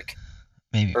Merrick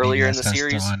earlier in the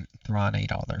series. Thrawn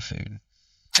ate all their food.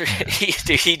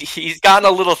 He's gotten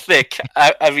a little thick.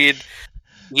 I mean,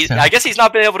 I guess he's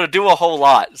not been able to do a whole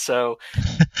lot. So,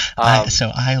 I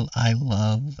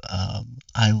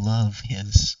love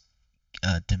his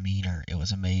demeanor. It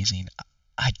was amazing.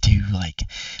 I do like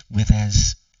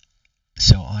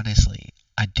honestly,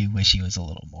 I do wish he was a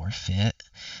little more fit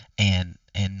and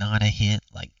not a hit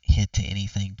to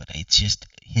anything, but it's just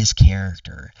his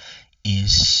character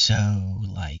is so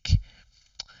like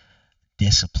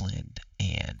disciplined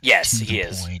and yes, to he the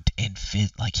is. point and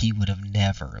fit, like he would have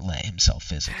never let himself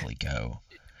physically go.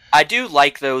 I do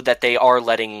like though that they are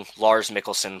letting Lars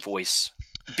Mikkelsen voice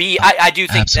be. I do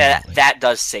think Absolutely. that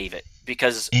does save it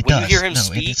because It when does. you hear him No,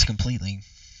 speak, it's completely.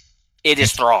 it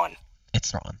is Thrawn.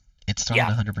 It's Thrawn. It's Thrawn Yeah.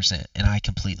 100%, and I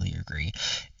completely agree.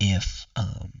 If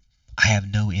I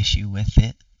have no issue with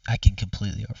it, I can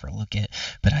completely overlook it,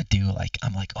 but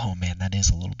I'm like, oh man, that is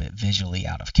a little bit visually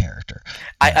out of character.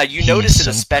 You notice it so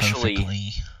especially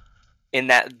perfectly. in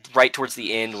that right towards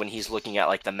the end when he's looking at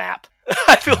like the map.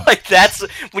 I feel like that's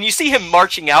when you see him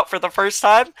marching out for the first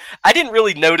time. I didn't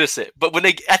really notice it, but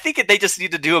I think they just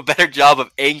need to do a better job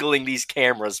of angling these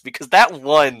cameras because that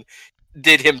one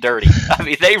did him dirty. I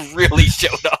mean, they really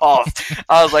showed off.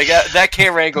 I was like, that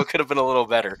camera angle could have been a little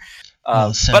better.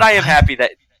 But I am happy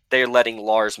that they're letting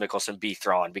Lars Mikkelsen be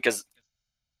Thrawn because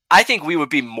I think we would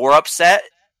be more upset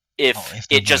Oh, if if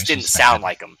the it just voice didn't was bad. sound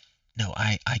like him. No,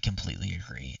 I completely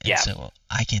agree. And Yeah. so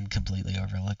I can completely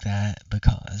overlook that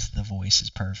because the voice is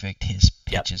perfect, his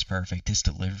Yep. pitch is perfect, his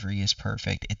delivery is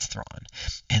perfect. It's Thrawn.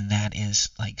 And that is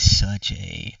like such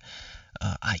a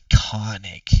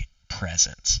iconic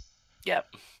presence.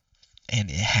 Yep. And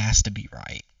it has to be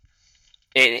right.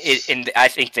 And I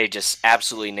think they just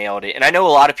absolutely nailed it. And I know a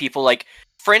lot of people, like,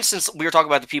 for instance, we were talking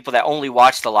about the people that only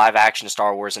watch the live action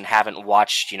Star Wars and haven't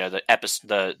watched,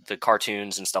 the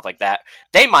cartoons and stuff like that.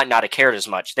 They might not have cared as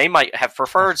much. They might have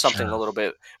Oh, preferred for something a sure. little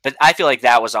bit. But I feel like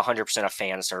that was 100% a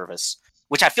fan service,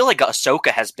 which I feel like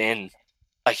Ahsoka has been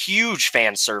a huge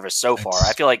fan service so far.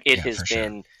 I It's feel like it yeah, has for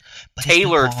sure. been But it's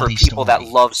been tailored for quality people that story.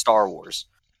 love Star Wars.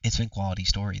 It's been quality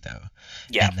story though.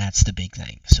 Yeah, And that's the big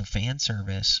thing. So fan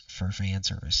service for fan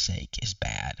service sake is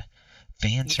bad.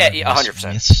 Fan yeah, service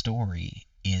 100%. with story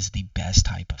is the best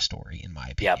type of story in my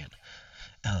Yep. opinion.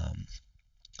 Um,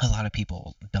 a lot of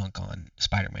people dunk on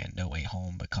Spider-Man No Way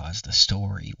Home because the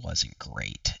story wasn't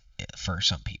great for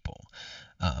some people,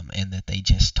 and that they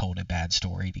just told a bad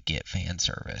story to get fan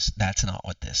service. That's not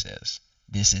what this is.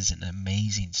 This is an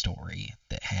amazing story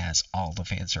that has all the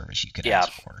fan service you could Yeah,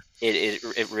 ask for.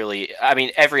 it really. I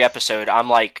mean, every episode, I'm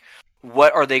like,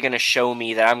 what are they going to show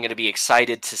me that I'm going to be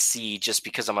excited to see just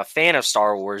because I'm a fan of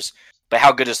Star Wars? But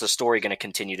how good is the story going to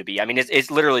continue to be? I mean, it's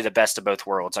literally the best of both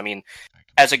worlds. I mean,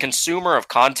 as a consumer of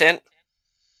content,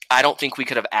 I don't think we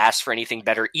could have asked for anything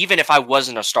better, even if I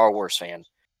wasn't a Star Wars fan.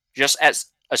 Just as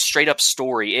a straight up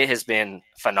story, it has been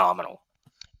phenomenal.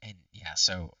 And yeah,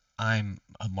 so I'm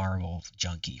a Marvel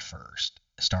junkie first,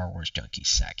 Star Wars junkie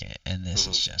second, and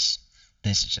Hmm. this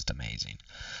is just amazing.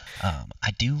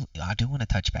 I do want to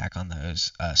touch back on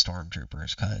those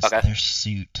stormtroopers because Okay. their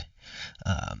suit,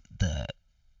 the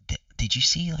did you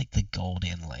see like the gold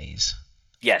inlays?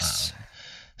 Yes. Um,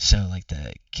 so like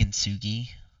the kintsugi.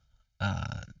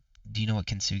 Uh, do you know what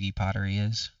kintsugi pottery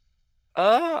is?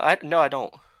 No, I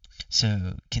don't.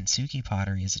 So kintsugi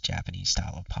pottery is a Japanese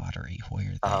style of pottery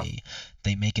where Uh huh.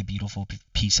 they make a beautiful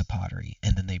piece of pottery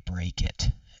and then they break it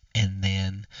and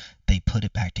then they put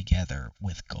it back together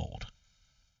with gold.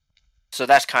 So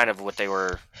that's kind of what they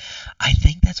were. I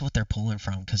think that's what they're pulling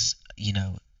from because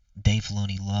Dave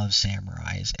Filoni loves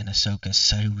samurais and Ahsoka's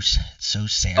so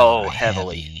Oh, samurai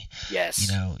heavily. heavy.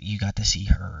 Yes. You got to see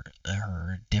her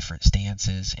different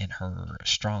stances and her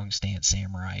strong stance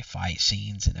samurai fight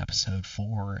scenes in episode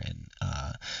 4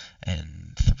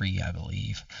 and 3, I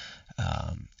believe.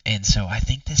 And so I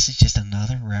think this is just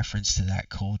another reference to that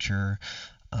culture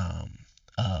um,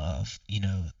 of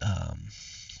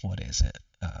what is it?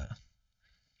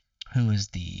 Who was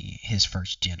his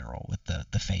first general with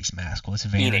the face mask was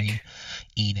Enoch. very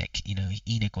Enoch.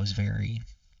 Enoch was very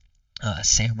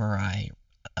samurai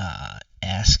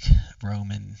esque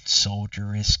Roman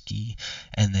soldier-esque,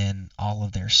 and then all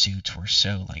of their suits were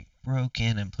so like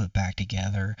broken and put back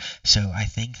together. So I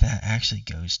think that actually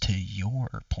goes to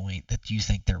your point that you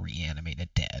think they're reanimated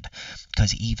dead,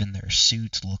 because even their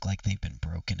suits look like they've been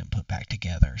broken and put back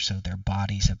together. So their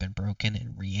bodies have been broken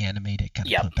and reanimated, kind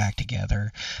of Yep. put back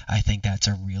together. I think that's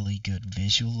a really good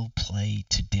visual play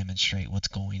to demonstrate what's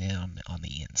going on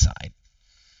the inside.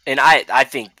 And I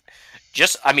think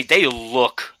I mean, they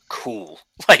look cool.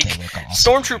 They Like, look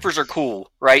awesome, dude. stormtroopers are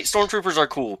cool, right? Stormtroopers are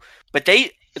cool, but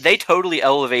they totally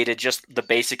elevated just the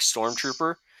basic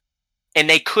stormtrooper, and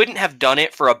they couldn't have done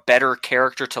it for a better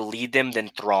character to lead them than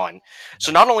Thrawn.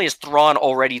 So No. not only is Thrawn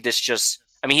already this just,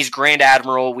 I mean, he's Grand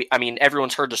Admiral. I mean,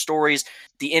 everyone's heard the stories.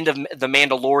 The end of the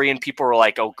Mandalorian, people were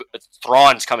like, "Oh,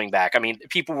 Thrawn's coming back." I mean,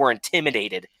 people were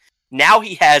intimidated. Now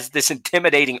he has this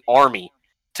intimidating army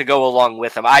to go along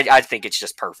with him. I think it's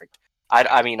just perfect.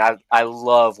 I mean, I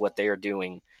love what they are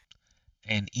doing.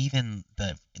 And even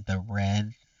the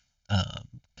red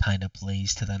kind of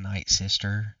plays to the Night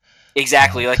Sister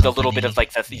Exactly, like the little bit of company.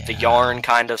 like the Yeah, yarn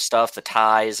kind of stuff, the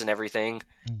ties and everything.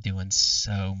 doing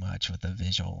so much with the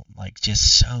visual, like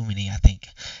just so many. I think,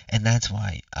 and that's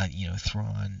why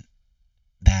Thrawn,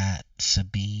 that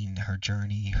Sabine, her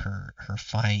journey, her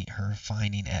fight, her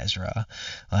finding Ezra,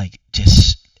 like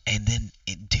just. And then,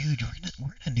 dude,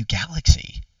 we're in a new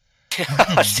galaxy. We're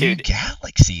in a new Dude,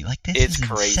 galaxy. Like this it's is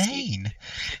crazy. insane.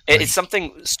 It's Like,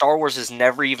 something Star Wars has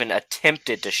never even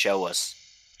attempted to show us,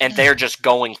 and they're no. just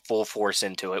going full force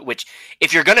into it. Which,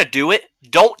 if you're gonna do it,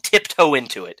 don't tiptoe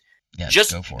into it. Yeah, just Just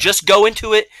go for it. just go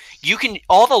into it. You can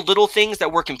all the little things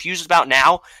that we're confused about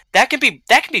now that can be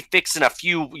fixed in a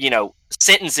few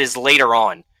sentences later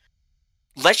on.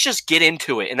 Let's just get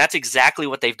into it, and that's exactly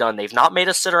what they've done. They've not made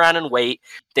us sit around and wait.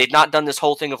 They've not done this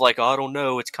whole thing of like, oh, I don't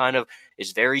know,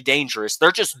 it's very dangerous.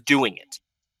 They're just doing it.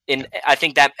 And I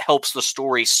think that helps the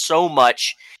story so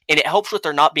much, and it helps with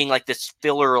there not being like this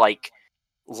filler like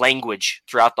language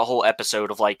throughout the whole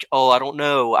episode of like, oh, I don't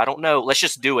know, let's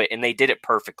just do it, and they did it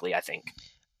perfectly, I think.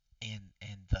 And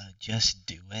the just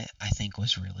do it, I think,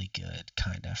 was really good,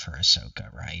 kind of, for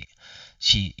Ahsoka, right?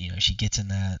 She gets in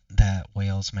that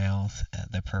whale's mouth,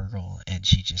 the Purgle, and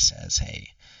she just says, "Hey,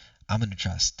 I'm gonna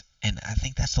trust." And I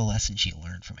think that's the lesson she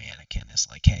learned from Anakin, is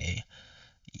like, "Hey,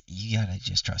 you gotta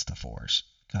just trust the Force,"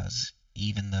 because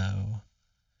even though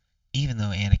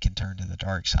Anakin turned to the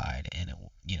dark side, and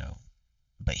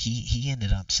but he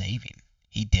ended up saving.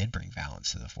 He did bring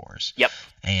balance to the Force. Yep.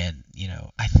 And,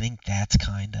 I think that's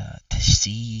kind of, to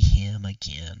see him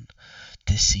again,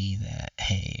 to see that,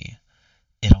 hey,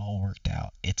 it all worked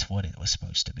out. It's what it was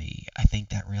supposed to be. I think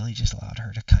that really just allowed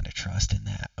her to kind of trust in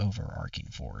that overarching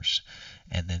force,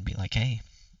 and then be like, hey,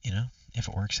 if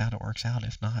it works out, it works out.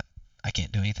 If not, I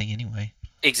can't do anything anyway.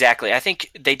 Exactly. I think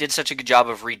they did such a good job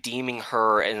of redeeming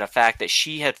her in the fact that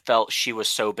she had felt she was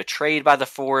so betrayed by the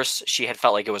Force. She had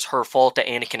felt like it was her fault that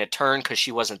Anakin had turned because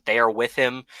she wasn't there with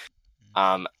him.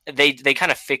 They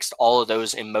kind of fixed all of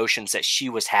those emotions that she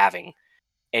was having,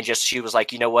 and just she was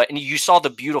like, you know what? And you saw the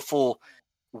beautiful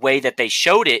way that they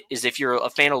showed it is, if you're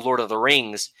a fan of Lord of the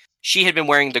Rings, she had been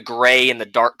wearing the gray and the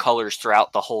dark colors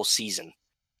throughout the whole season.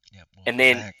 Yep, And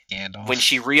then Gandalf. when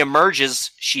she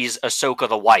reemerges, she's Ahsoka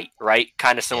the White, right?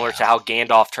 Kind of similar to how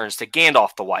Gandalf turns to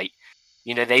Gandalf the White.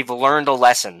 They've learned a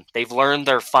lesson. They've learned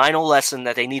their final lesson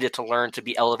that they needed to learn to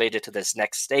be elevated to this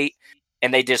next state,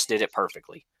 and they just did it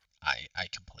perfectly. I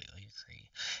completely agree.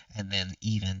 And then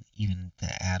even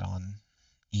to add on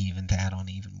even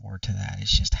more to that,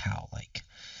 is just how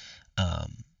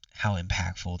how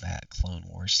impactful that Clone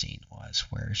Wars scene was,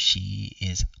 where she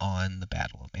is on the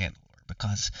Battle of Mandalore,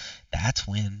 because that's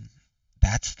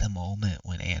the moment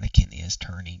when Anakin is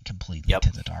turning completely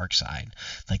to the dark side.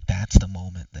 Like, that's the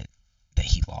moment that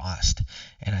he lost.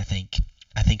 And I think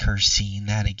her seeing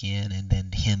that again, and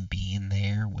then him being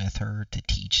there with her to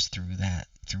teach through that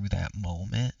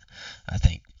moment, I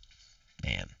think,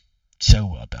 man, so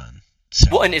well done.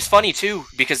 Well, and it's funny too,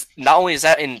 because not only is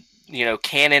that in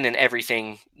canon and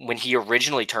everything, when he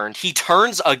originally turned, he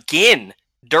turns again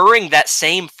during that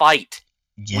same fight.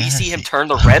 Yes. We see him turn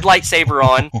the red lightsaber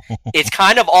on. It's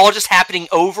kind of all just happening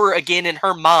over again in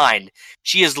her mind.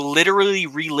 She is literally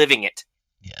reliving it.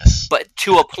 Yes. But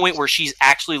to a point where she's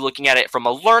actually looking at it from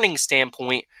a learning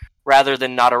standpoint rather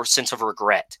than not a sense of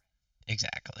regret.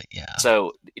 Exactly, yeah.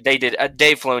 So they did.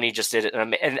 Dave Filoni just did it,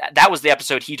 and that was the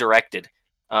episode he directed.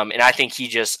 And I think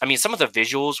some of the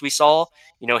visuals we saw,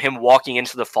 him walking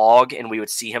into the fog, and we would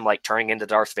see him like turning into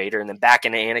Darth Vader and then back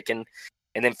into Anakin.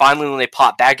 And then finally, when they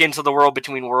pop back into the world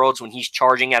between worlds, when he's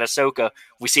charging at Ahsoka,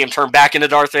 we see him turn back into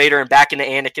Darth Vader and back into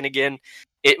Anakin again.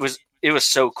 It was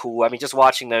so cool. I mean, just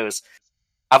watching those.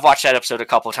 I've watched that episode a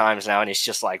couple times now, and it's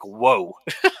just like, whoa.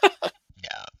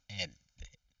 Yeah, and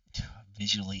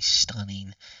visually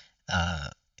stunning,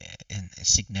 and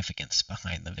significance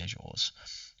behind the visuals.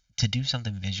 To do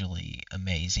something visually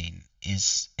amazing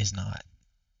is not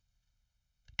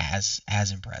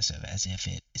as impressive as if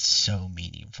it is so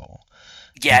meaningful.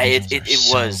 Yeah, it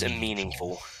was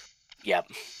meaningful. Yep.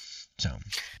 So,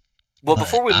 well,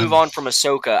 before we move on from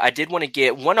Ahsoka, I did want to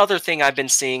get one other thing I've been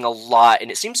seeing a lot,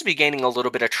 and it seems to be gaining a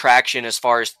little bit of traction as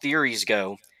far as theories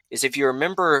go, is if you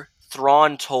remember,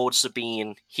 Thrawn told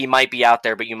Sabine he might be out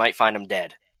there, but you might find him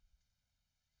dead.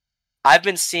 I've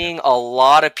been seeing a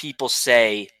lot of people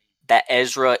say that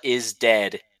Ezra is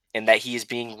dead and that he is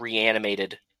being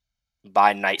reanimated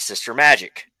by Night Sister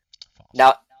magic.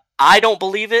 Now, I don't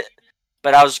believe it,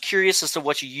 but I was curious as to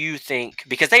what you think,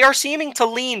 because they are seeming to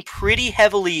lean pretty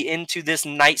heavily into this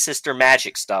Night Sister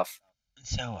magic stuff.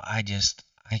 So I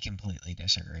completely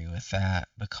disagree with that,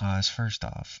 because first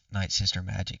off, Night Sister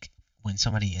magic, when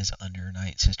somebody is under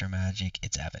Night Sister magic,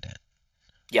 it's evident.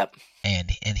 Yep. And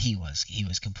he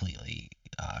was completely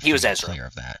he was Ezra. Clear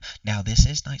of that. Now, this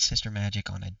is Night Sister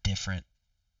magic on a different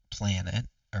planet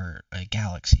or a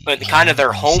galaxy, but kind of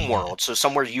their home world, so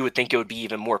somewhere you would think it would be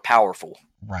even more powerful.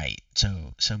 Right.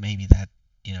 So maybe that,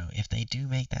 if they do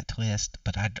make that twist,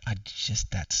 but I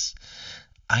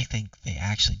think they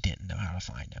actually didn't know how to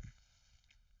find him.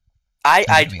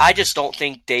 I just don't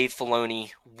think Dave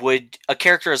Filoni would, a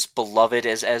character as beloved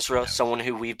as Ezra, someone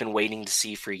who we've been waiting to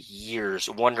see for years,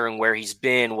 wondering where he's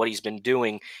been, what he's been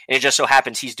doing, and it just so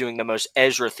happens he's doing the most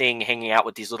Ezra thing, hanging out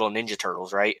with these little Ninja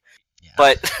Turtles, right? Yeah.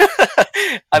 But,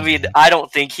 I mean, I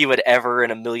don't think he would ever in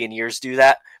a million years do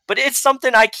that, but it's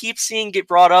something I keep seeing get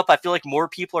brought up. I feel like more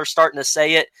people are starting to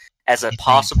say it as a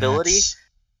possibility.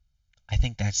 I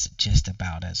think that's just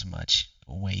about as much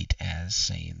weight as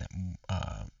saying that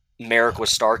Merrick was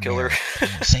Star Killer. Merrick. Well,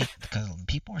 say because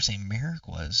people are saying Merrick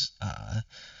was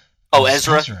Oh,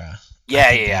 Ezra. Ezra. I Yeah, yeah,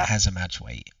 think that yeah. has a match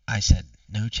weight. I said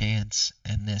no chance,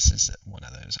 and this is one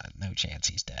of those. No chance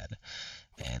he's dead,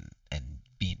 and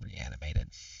being reanimated.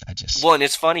 I just Well, and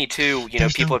it's funny too. People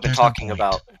have been there's no talking point.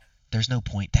 about. There's no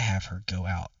point to have her go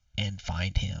out and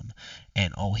find him,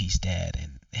 and oh he's dead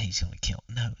and he's gonna kill.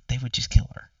 No, they would just kill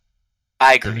her.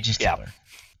 I They would agree. just Yeah. kill her.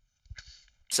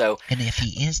 So And if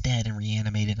he is dead and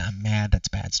reanimated, I'm mad. That's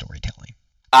bad storytelling.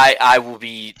 I will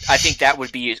be. I think that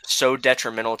would be so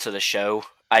detrimental to the show.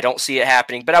 I don't see it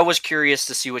happening, but I was curious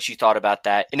to see what you thought about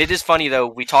that. And it is funny though.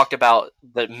 We talked about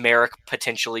the Merrick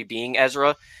potentially being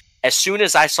Ezra. As soon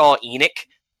as I saw Enoch,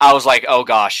 I was like, "Oh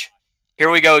gosh,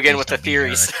 here we go again Please with the don't be her.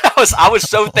 theories." I was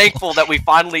so thankful that we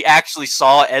finally actually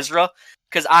saw Ezra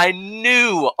because I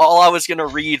knew all I was going to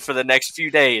read for the next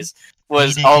few days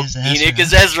was, Enoch is Ezra. Enoch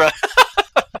is Ezra.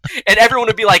 And everyone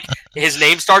would be like, his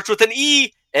name starts with an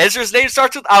E. Ezra's name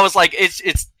starts with. I was like,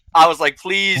 I was like,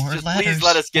 please, Four just letters, please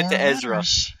let us get four to Ezra.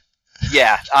 letters.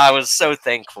 Yeah, I was so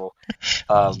thankful.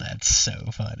 Oh, that's so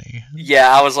funny.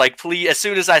 Yeah, I was like, please. As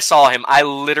soon as I saw him, I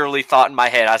literally thought in my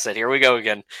head, I said, here we go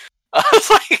again. I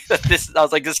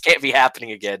was like, this can't be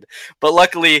happening again. But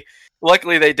luckily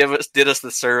they did us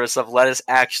the service of let us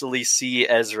actually see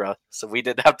Ezra, so we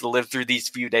didn't have to live through these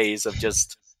few days of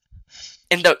just.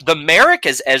 And the Merrick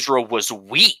as Ezra was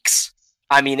weeks.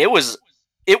 I mean, it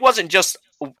wasn't just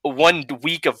 1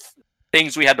 week of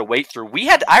things we had to wait through.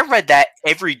 I read that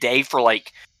every day for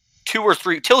like 2 or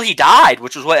 3 till he died,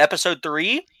 which was what, episode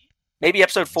 3, maybe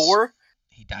episode 4.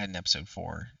 He died in episode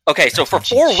 4. Okay, so for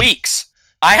 4 weeks,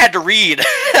 I had to read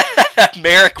that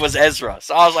Merrick was Ezra.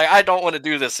 So I was like, I don't want to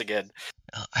do this again.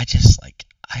 I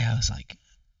was like,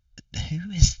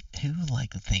 who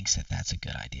like thinks that that's a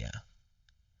good idea?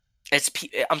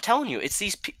 I'm telling you, it's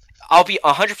these. I'll be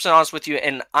 100% honest with you,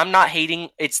 and I'm not hating.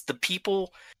 It's the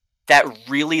people that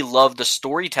really love the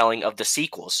storytelling of the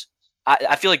sequels.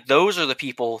 I feel like those are the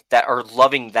people that are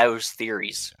loving those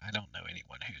theories. I don't know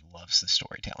anyone who loves the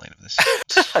storytelling of this.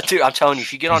 Dude, I'm telling you,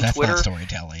 if you get on That's Twitter, not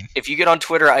storytelling. if you get on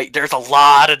Twitter, there's a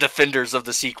lot of defenders of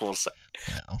the sequels.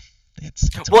 No, it's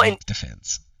a weak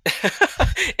defense.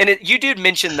 And you did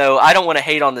mention, though, I don't want to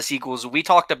hate on the sequels. We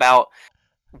talked about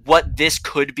what this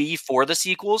could be for the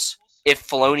sequels if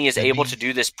Filoni is able to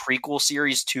do this prequel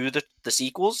series to the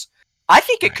sequels. I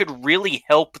think it could really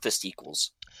help the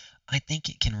sequels. I think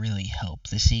it can really help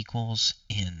the sequels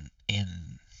in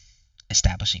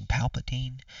establishing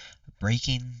Palpatine,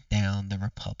 breaking down the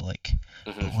Republic.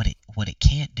 Mm-hmm. But what it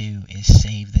can't do is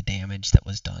save the damage that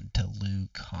was done to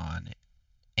Luke, Han,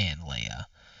 and Leia.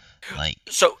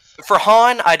 So for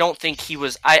Han, I don't think he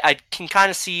was. I can kind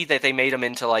of see that they made him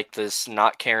into like this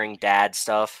not caring dad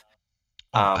stuff.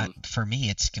 For me,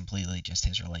 it's completely just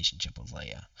his relationship with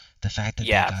Leia. The fact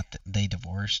that they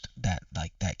divorced,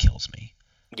 that kills me.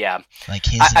 Yeah, like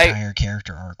his entire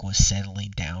character arc was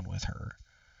settling down with her.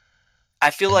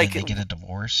 I feel like they get a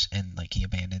divorce and like he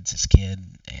abandons his kid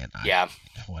and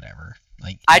whatever.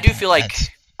 Like I feel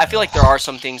like there are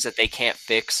some things that they can't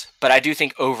fix, but I do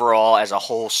think overall, as a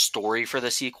whole story for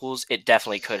the sequels, it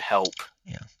definitely could help.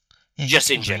 Yeah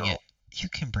just in general. You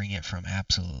can bring it from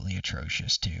absolutely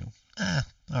atrocious to,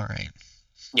 all right.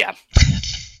 Yeah,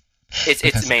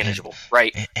 it's manageable,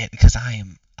 right? Because I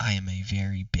am a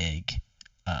very big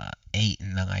 8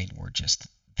 and 9 were just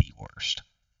the worst.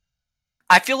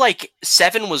 I feel like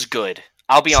 7 was good.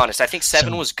 I'll be honest. I think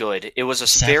 7 was good. It was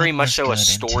very much so a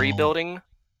story building.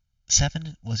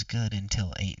 7 was good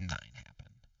until 8 and 9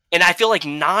 happened. And I feel like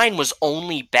 9 was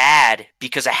only bad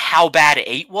because of how bad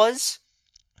 8 was.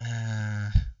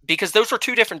 Because those were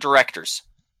 2 different directors.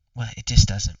 Well, it just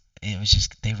doesn't. It was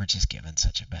just they were just given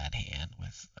such a bad hand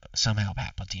with somehow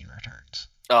Palpatine returns.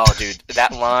 Oh, dude,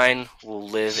 that line will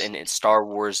live in Star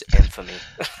Wars infamy.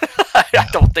 I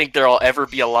don't think there'll ever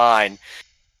be a line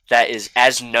that is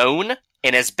as known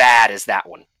and as bad as that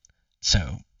one.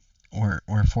 So, we're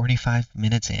 45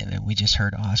 minutes in, and we just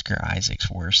heard Oscar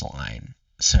Isaac's worst line.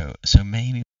 So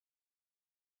maybe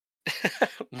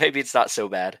maybe it's not so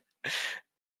bad.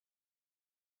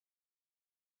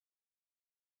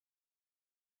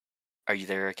 Are you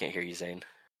there? I can't hear you, Zane.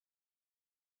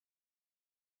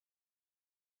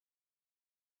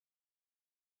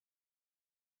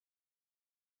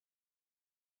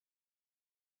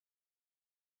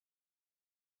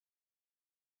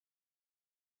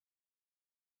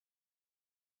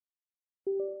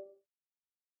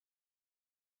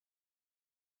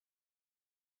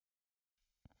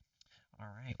 All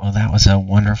right. Well, that was a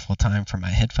wonderful time for my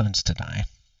headphones to die.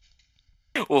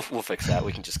 we'll fix that.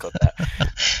 We can just clip that.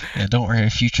 Yeah, don't worry.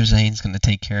 Future Zane's gonna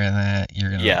take care of that.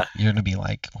 You're gonna be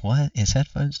like, what? His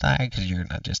headphones died? Because you're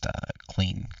not just a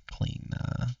clean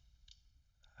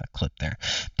clip there.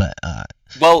 But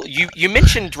well, you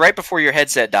mentioned right before your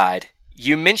headset died.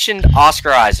 You mentioned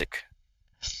Oscar Isaac,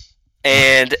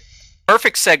 and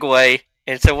perfect segue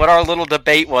into what our little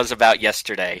debate was about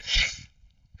yesterday.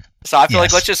 So I feel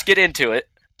like let's just get into it.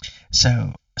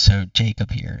 So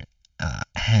Jacob here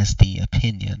has the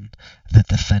opinion that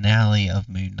the finale of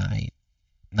Moon Knight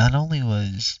not only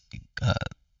was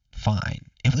fine,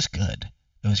 it was good.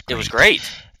 It was great. It was great.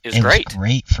 It was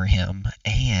great for him,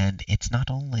 and it's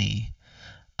not only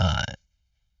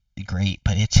great,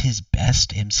 but it's his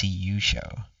best MCU show.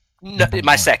 No,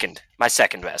 my second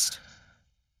best.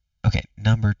 Okay,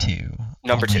 number two.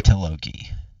 Number two to Loki.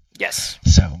 Yes.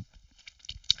 So.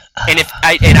 And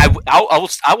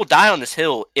I will die on this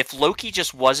hill if Loki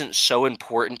just wasn't so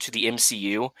important to the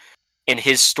MCU, and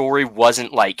his story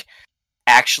wasn't like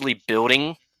actually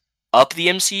building up the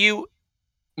MCU.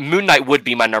 Moon Knight would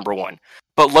be my number one,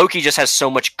 but Loki just has so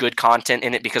much good content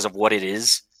in it because of what it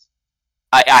is.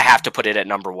 I have to put it at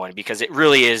number one because it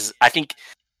really is. I think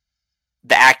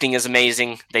the acting is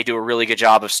amazing. They do a really good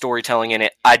job of storytelling in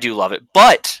it. I do love it,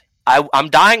 but I'm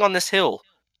dying on this hill.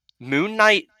 Moon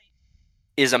Knight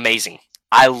is amazing.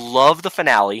 I love the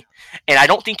finale, and I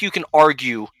don't think you can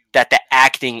argue that the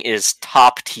acting is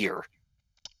top tier.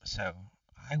 So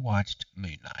I watched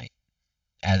Moon Knight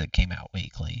as it came out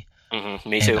weekly. Mm-hmm,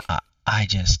 me too.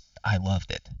 I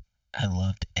loved it. I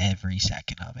loved every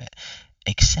second of it,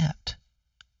 except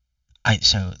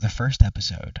so the first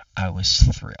episode I was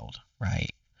thrilled,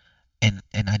 right? And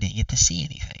I didn't get to see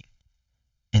anything.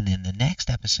 And then the next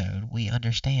episode we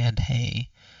understand, hey,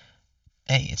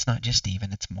 it's not just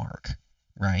Steven, it's Mark,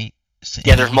 right? So,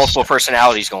 yeah, there's multiple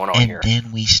personalities going on here. And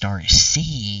then we start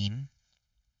seeing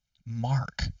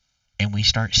Mark, and we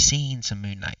start seeing some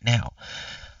Moon Knight. Now,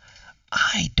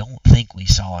 I don't think we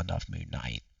saw enough Moon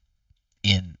Knight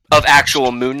of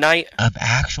actual Moon Knight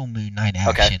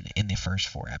action in the first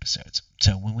 4 episodes.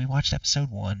 So when we watched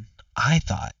episode 1, I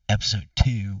thought episode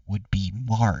 2 would be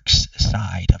Mark's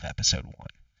side of episode 1.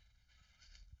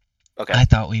 Okay. I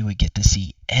thought we would get to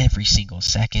see every single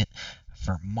second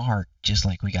for Mark, just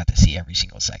like we got to see every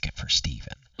single second for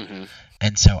Steven. Mm-hmm.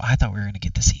 And so I thought we were going to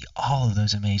get to see all of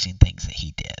those amazing things that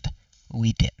he did.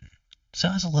 We didn't. So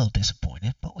I was a little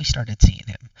disappointed, but we started seeing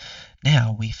him.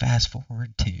 Now we fast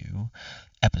forward to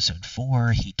episode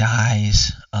 4. He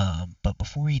dies, but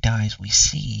before he dies, we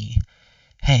see,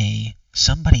 hey,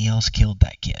 somebody else killed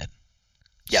that kid.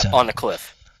 Yeah, on a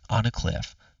cliff. On a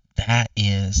cliff. That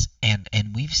is, and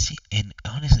we've seen, and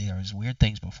honestly, there was weird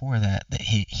things before that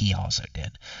he also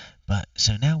did. But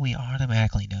so now we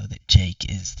automatically know that Jake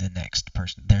is the next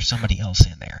person. There's somebody else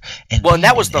in there. And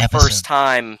that was the first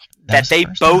time that they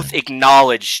both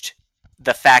acknowledged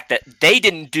the fact that they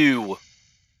didn't do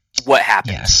what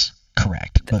happened. Yes,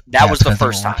 correct. But that was the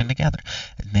first time working together.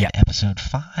 And then episode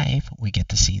 5, we get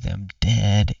to see them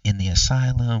dead in the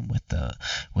asylum with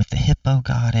the hippo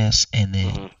goddess, and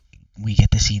then we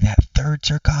get to see that third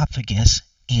sarcophagus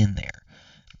in there.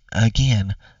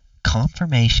 Again,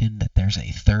 confirmation that there's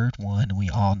a third one. We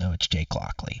all know it's Jake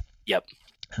Lockley. Yep.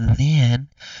 And then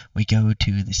we go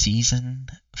to the season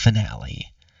finale,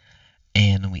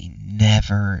 and we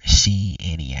never see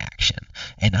any action.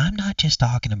 And I'm not just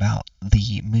talking about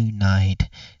the Moon Knight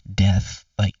death,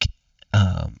 like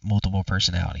multiple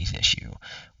personalities issue.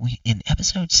 In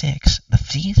episode 6, the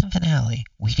season finale,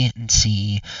 we didn't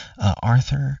see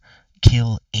Arthur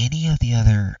kill any of the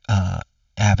other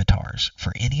avatars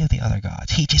for any of the other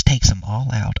gods. He just takes them all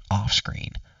out off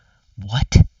screen.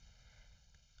 What?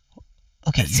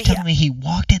 Okay, you're telling me he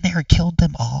walked in there and killed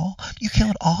them all? You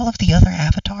killed all of the other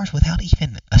avatars without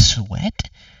even a sweat?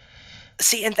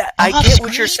 See, and that I get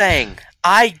what you're saying.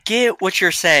 I get what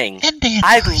you're saying. And then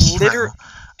our hero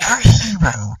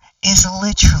is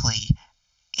literally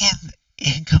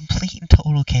in complete and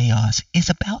total chaos, is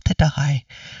about to die.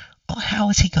 Well, how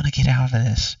is he going to get out of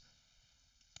this?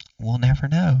 We'll never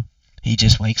know. He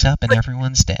just wakes up and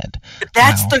everyone's dead.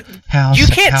 That's you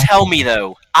can't tell me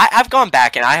though. I've gone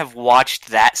back and I have watched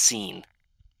that scene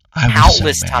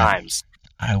countless times.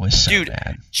 I was so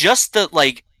mad. Just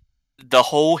the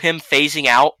whole him phasing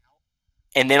out,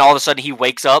 and then all of a sudden he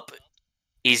wakes up.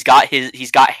 He's got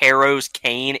Harrow's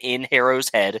cane in Harrow's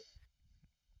head.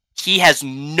 He has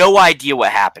no idea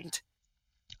what happened.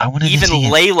 Even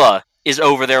Layla is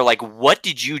over there like, what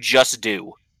did you just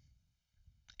do?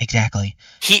 Exactly.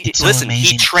 He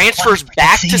transfers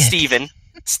back to Steven.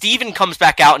 Steven comes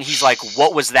back out and he's like,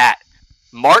 what was that?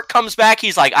 Mark comes back,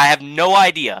 he's like, I have no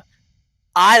idea.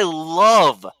 I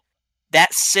love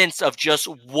that sense of just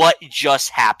what just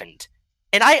happened.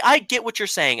 And I get what you're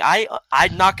saying.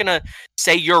 I'm not gonna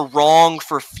say you're wrong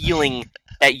for feeling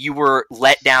that you were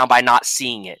let down by not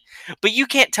seeing it. But you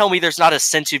can't tell me there's not a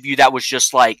sense of you that was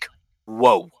just like,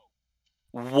 whoa,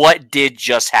 what did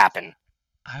just happen?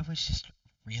 I was just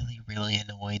really, really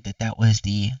annoyed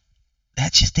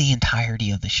that's just the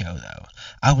entirety of the show, though.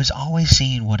 I was always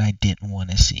seeing what I didn't want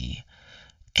to see,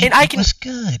 and And I it can was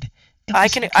good. It I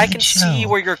was can a I good can see show.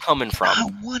 where you're coming I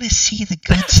from. want to see the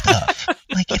good stuff.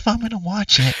 Like, if I'm going to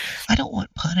watch it, I don't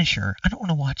want Punisher. I don't want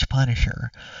to watch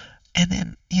Punisher. And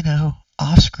then,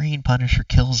 off-screen Punisher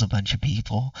kills a bunch of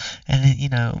people. And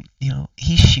then,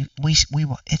 he shoot. We.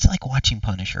 It's like watching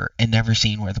Punisher and never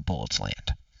seeing where the bullets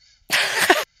land.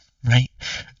 Right?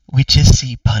 We just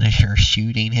see Punisher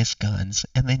shooting his guns,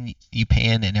 and then you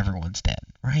pan and everyone's dead.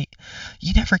 Right?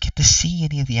 You never get to see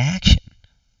any of the action.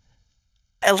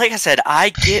 And like I said, I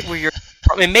get where you're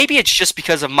from. And maybe it's just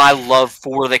because of my love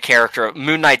for the character.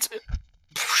 Moon Knight's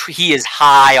he is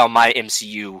high on my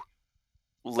MCU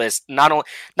list. Not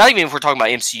even if we're talking about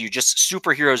MCU, just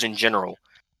superheroes in general.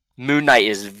 Moon Knight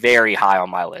is very high on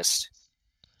my list.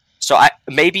 So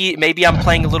maybe I'm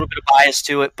playing a little bit of bias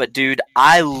to it, but dude,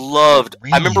 I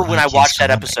Really remember when I like his watched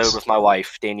that episode comics. with my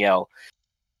wife, Danielle.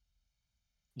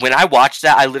 When I watched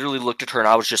that, I literally looked at her and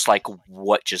I was just like,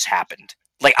 what just happened?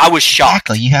 Like, I was shocked.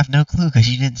 Exactly. You have no clue because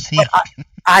you didn't see But it.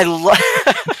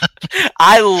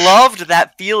 I loved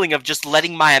that feeling of just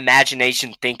letting my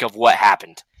imagination think of what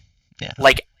happened. Yeah.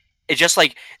 Like, it's just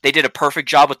like they did a perfect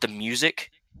job with the music.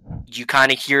 You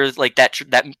kind of hear like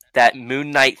that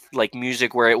Moon Knight like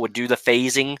music where it would do the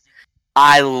phasing.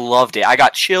 I loved it. I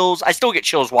got chills. I still get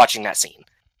chills watching that scene.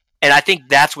 And I think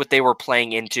that's what they were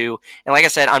playing into. And like I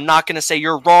said, I'm not going to say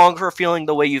you're wrong for feeling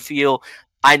the way you feel.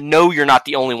 I know you're not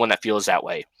the only one that feels that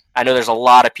way. I know there's a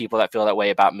lot of people that feel that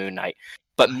way about Moon Knight.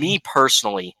 But me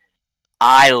personally,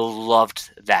 I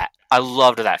loved that. I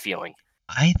loved that feeling.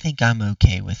 I think I'm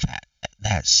okay with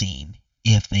that scene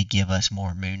if they give us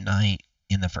more Moon Knight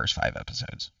in the first 5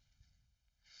 episodes.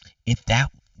 If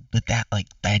that, but that like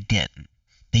that didn't.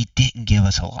 They didn't give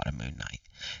us a lot of Moon Knight.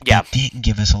 Yeah. They didn't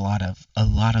give us a lot of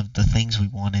the things we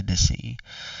wanted to see.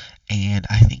 And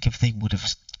I think if they would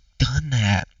have done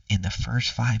that in the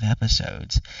first 5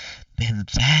 episodes, then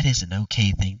that is an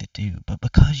okay thing to do. But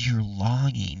because you're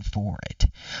longing for it,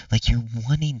 like you're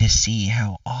wanting to see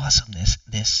how awesome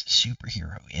this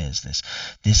superhero is,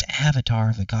 this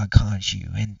avatar of the god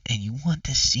Khonshu, and you want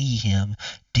to see him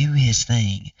do his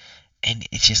thing, and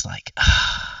it's just like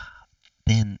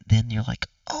then you're like,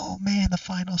 oh man,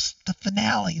 the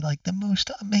finale, like the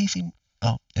most amazing.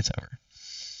 Oh, it's over.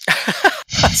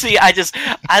 See, I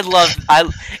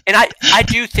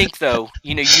do think though,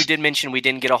 you did mention we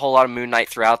didn't get a whole lot of Moon Knight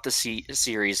throughout the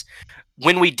series.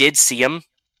 When we did see him,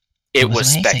 it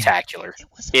was amazing. spectacular.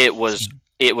 It was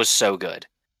It was so good.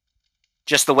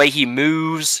 Just the way he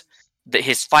moves,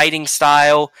 his fighting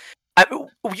style.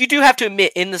 You do have to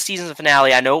admit, in the season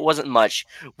finale, I know it wasn't much.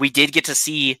 We did get to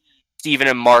see Steven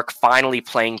and Mark finally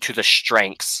playing to the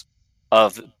strengths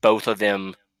of both of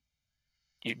them.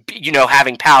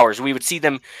 Having powers. We would see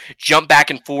them jump back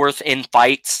and forth in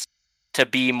fights to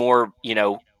be more,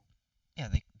 Yeah,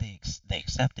 they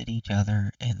accepted each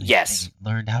other, and they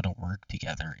learned how to work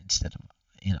together instead of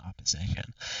in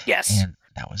opposition. Yes. And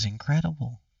that was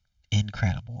incredible.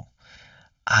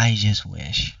 I just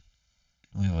wish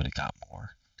we would have got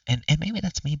more. And maybe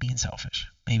that's me being selfish.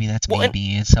 Maybe that's me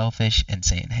being selfish and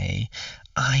saying, hey,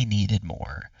 I needed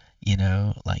more.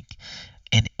 And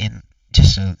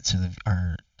just so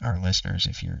our listeners,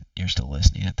 if you're still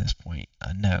listening at this point,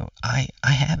 know I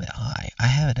have it high. I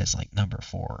have it as like number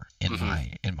 4 in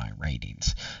my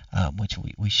ratings, which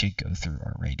we should go through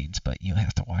our ratings, but you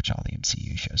have to watch all the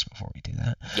MCU shows before we do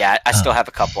that. Yeah, I still have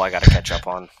a couple I got to catch up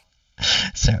on.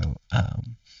 So,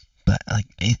 but like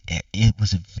it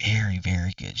was a very,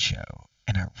 very good show,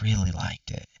 and I really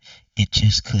liked it. It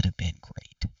just could have been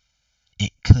great.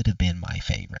 It could have been my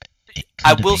favorite.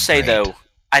 I will say though,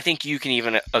 I think you can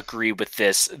even agree with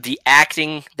this. The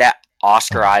acting that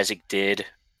Oscar Isaac did,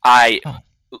 I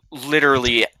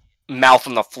literally mouth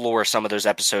on the floor some of those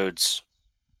episodes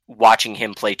watching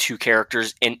him play 2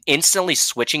 characters and instantly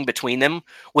switching between them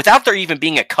without there even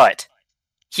being a cut.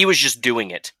 He was just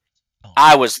doing it.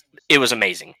 It was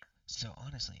amazing. So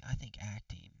honestly, I think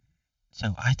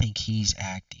he's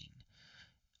acting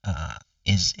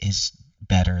is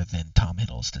better than Tom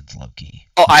Hiddleston's Loki.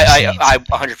 Oh, I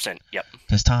 100%. Yep.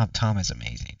 Because Tom is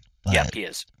amazing. But yeah, he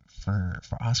is. For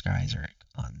Oscar Isaac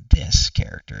on this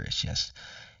character, it's just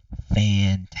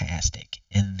fantastic.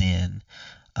 And then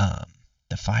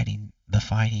the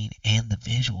fighting, and the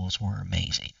visuals were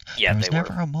amazing. Yeah, There they was were.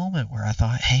 never a moment where I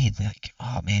thought, hey, like,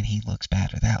 oh man, he looks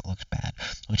bad or that looks bad,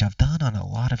 which I've done on a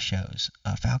lot of shows.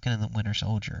 Falcon and the Winter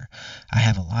Soldier, I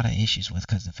have a lot of issues with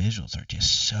because the visuals are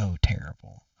just so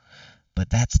terrible. But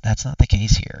that's not the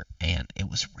case here, and it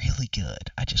was really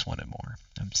good. I just wanted more.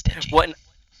 I'm stingy. What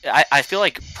I feel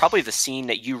like probably the scene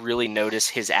that you really notice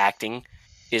his acting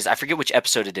is, I forget which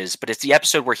episode it is, but it's the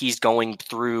episode where he's going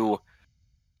through.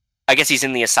 I guess he's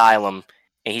in the asylum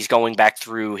and he's going back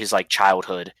through his like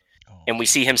childhood, Oh, and we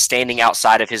see him standing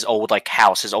outside of his old like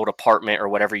house, his old apartment or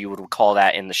whatever you would call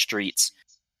that in the streets.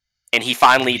 And he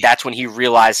finally, that's when he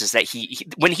realizes that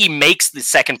when he makes the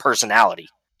second personality.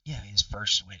 yeah, his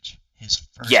first switch, his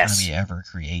first Yes. time he ever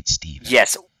creates Steven.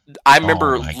 Yes. I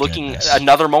remember my looking, goodness.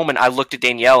 another moment I looked at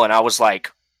Danielle and I was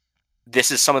like, this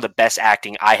is some of the best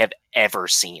acting I have ever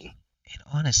seen. And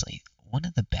honestly, one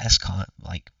of the best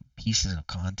pieces of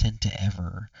content to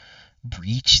ever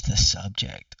breach the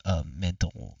subject of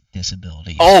mental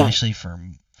disability, Oh. especially for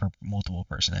multiple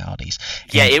personalities.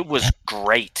 Yeah, And it was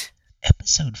great.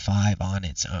 Episode 5 on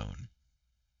its own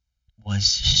was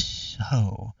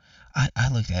so. I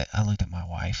looked at my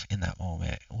wife in that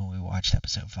moment when we watched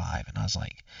episode 5, and I was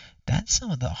like, that's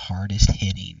some of the hardest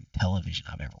hitting television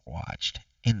I've ever watched.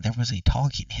 And there was a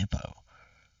talking hippo.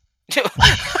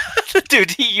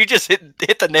 Dude, you just hit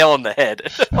the nail on the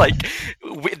head. Like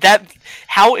that,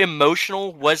 how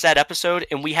emotional was that episode?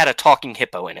 And we had a talking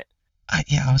hippo in it. I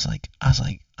was like,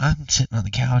 I'm sitting on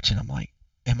the couch and I'm like,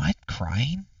 am I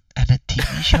crying at a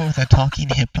TV show with a talking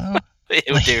hippo?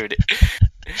 Like, Dude.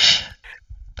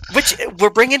 Which we're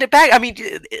bringing it back. I mean,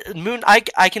 Moon.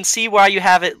 I can see why you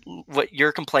have it. What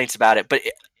your complaints about it, but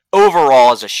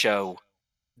overall as a show,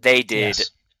 they did. Yes.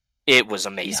 It was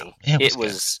amazing. Yeah, it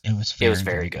was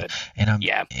very good.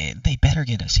 And they better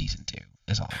get a season 2.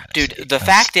 Is all I'm gonna Dude, say. the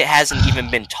fact it hasn't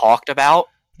even been talked about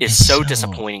is It's so so-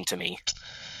 disappointing to me.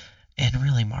 And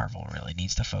really, Marvel really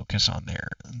needs to focus on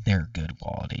their good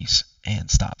qualities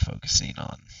and stop focusing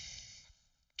on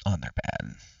their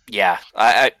bad. Yeah,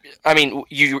 I mean,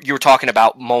 you were talking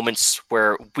about moments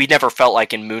where we never felt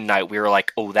like in Moon Knight we were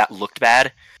like, oh, that looked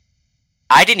bad.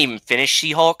 I didn't even finish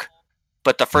She-Hulk,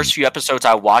 but the first few episodes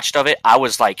I watched of it, I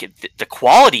was like, the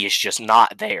quality is just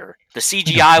not there. The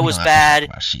CGI was bad.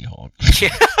 About She-Hulk.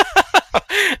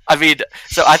 I mean,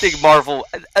 so I think Marvel,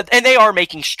 and they are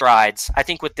making strides. I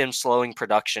think with them slowing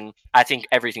production, I think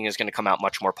everything is going to come out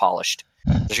much more polished.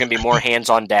 There's going to be more hands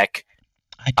on deck.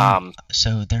 I do.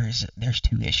 So there's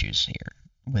 2 issues here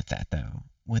with that though.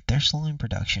 With their slowing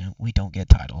production, we don't get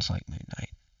titles like Moon Knight.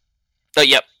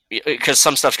 Yep, because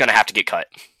some stuff's going to have to get cut.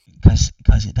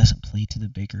 Because it doesn't play to the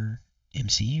bigger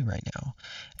MCU right now.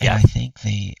 And Yeah. I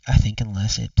think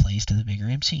unless it plays to the bigger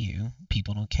MCU,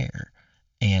 people don't care.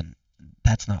 And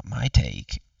that's not my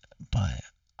take, but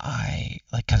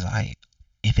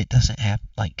if it doesn't have,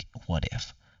 like, What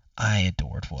If, I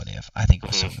adored What If. I think it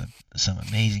was some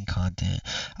amazing content.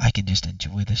 I can just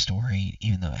enjoy the story,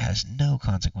 even though it has no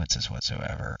consequences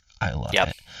whatsoever. I love Yep.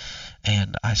 it.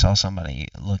 And I saw somebody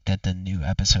looked at the new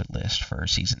episode list for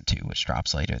season 2, which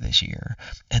drops later this year,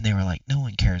 and they were like, no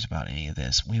one cares about any of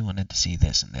this. We wanted to see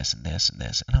this and this and this and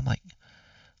this. And I'm like,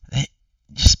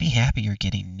 just be happy you're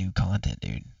getting new content,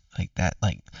 dude. Like that,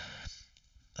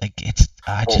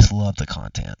 I just love the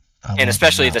content. And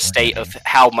especially the state of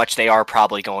how much they are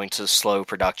probably going to slow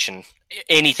production.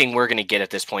 Anything we're going to get at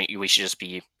this point, we should just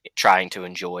be trying to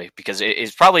enjoy, because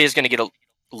it probably is going to get a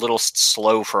little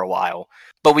slow for a while.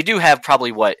 But we do have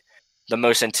probably the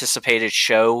most anticipated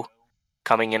show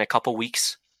coming in a couple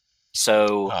weeks.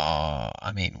 So,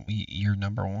 I mean, you're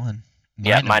number one.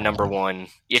 My number one.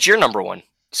 It's your number one.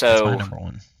 So, that's my number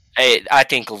one. I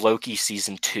think Loki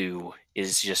season 2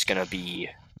 is just going to be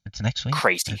It's next week.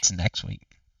 crazy. It's next week,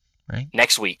 right?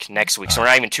 Next week. So we're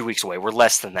not even 2 weeks away. We're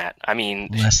less than that. I mean,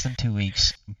 less than 2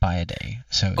 weeks by a day.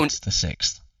 So it's the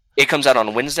 6th. It comes out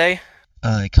on Wednesday.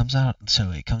 It comes out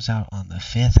on the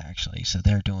 5th actually. So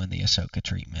they're doing the Ahsoka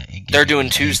treatment. And They're doing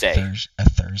Tuesday. A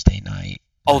Thursday night.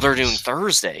 Oh, they're doing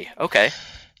Thursday. Okay.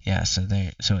 Yeah, so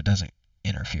it doesn't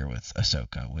interfere with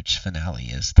Ahsoka, which finale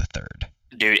is the 3rd.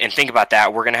 Dude, and think about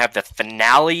that. We're gonna have the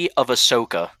finale of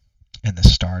Ahsoka and the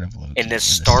start of Loki. And the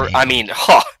start. I mean,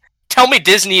 tell me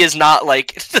Disney is not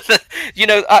like,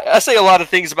 I say a lot of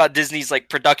things about Disney's like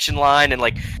production line and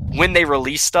like when they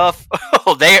release stuff.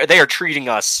 They are treating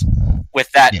us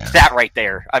with that right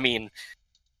there. I mean,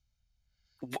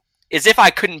 as if I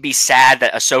couldn't be sad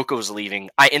that Ahsoka was leaving,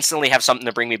 I instantly have something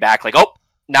to bring me back. Like, oh,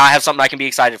 now I have something I can be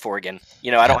excited for again.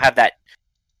 I don't have that.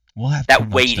 We'll have that too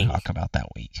much waiting. to talk about that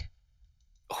week.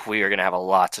 we are going to have a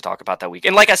lot to talk about that week.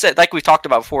 And like I said, like we talked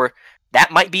about before,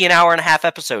 that might be an hour and a half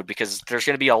episode because there's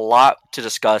going to be a lot to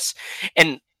discuss.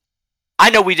 And I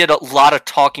know we did a lot of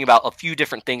talking about a few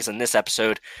different things in this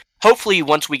episode. Hopefully,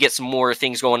 once we get some more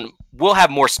things going, we'll have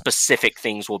more specific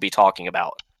things we'll be talking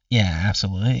about. Yeah,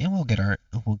 absolutely, and you'll get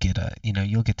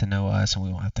to know us, and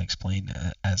we won't have to explain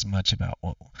as much about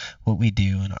what we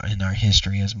do in our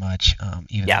history as much.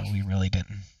 Even Yeah. though you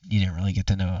didn't really get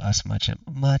to know us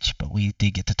much, but we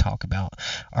did get to talk about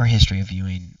our history of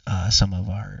viewing some of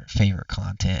our favorite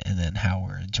content, and then how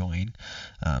we're enjoying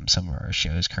some of our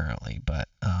shows currently. But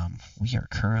we are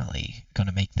currently going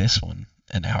to make this one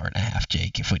an hour and a half,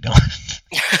 Jake, if we don't.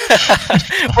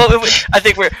 Well, I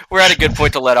think we're at a good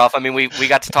point to let off. I mean, we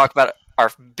got to talk about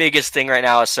our biggest thing right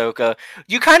now, Ahsoka.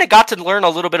 You kind of got to learn a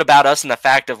little bit about us and the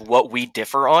fact of what we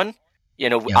differ on. You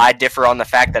know, Yeah. I differ on the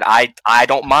fact that I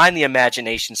don't mind the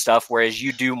imagination stuff, whereas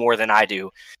you do more than I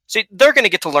do. So they're going to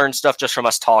get to learn stuff just from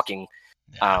us talking,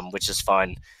 which is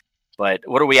fun. But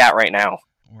what are we at right now?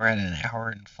 We're at an hour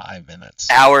and 5 minutes.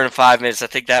 Hour and 5 minutes. I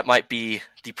think that might be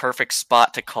the perfect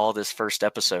spot to call this first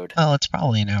episode. Well, it's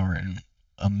probably an hour and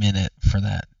a minute for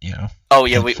that, Oh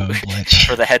yeah, headphone glitch.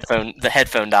 for the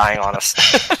headphone dying on us.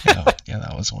 Yeah,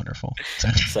 that was wonderful.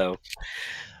 So,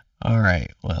 all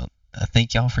right. Well,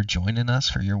 thank y'all for joining us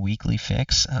for your weekly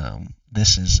fix.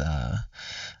 This is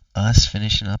us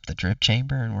finishing up the drip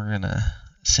chamber, and we're gonna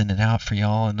send it out for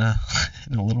y'all in a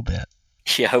little bit.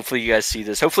 yeah, hopefully you guys see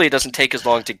this. Hopefully it doesn't take as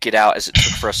long to get out as it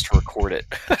took for us to record it.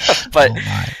 But Oh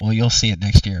my. Well, you'll see it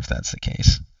next year if that's the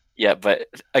case. yeah, but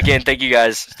again, thank you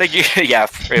guys. Thank you. Yeah,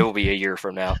 it will be a year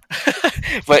from now.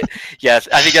 But yeah,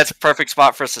 I think that's a perfect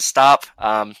spot for us to stop.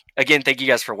 Again, thank you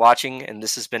guys for watching, and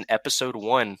this has been episode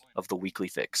 1 of the Weekly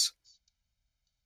Fix.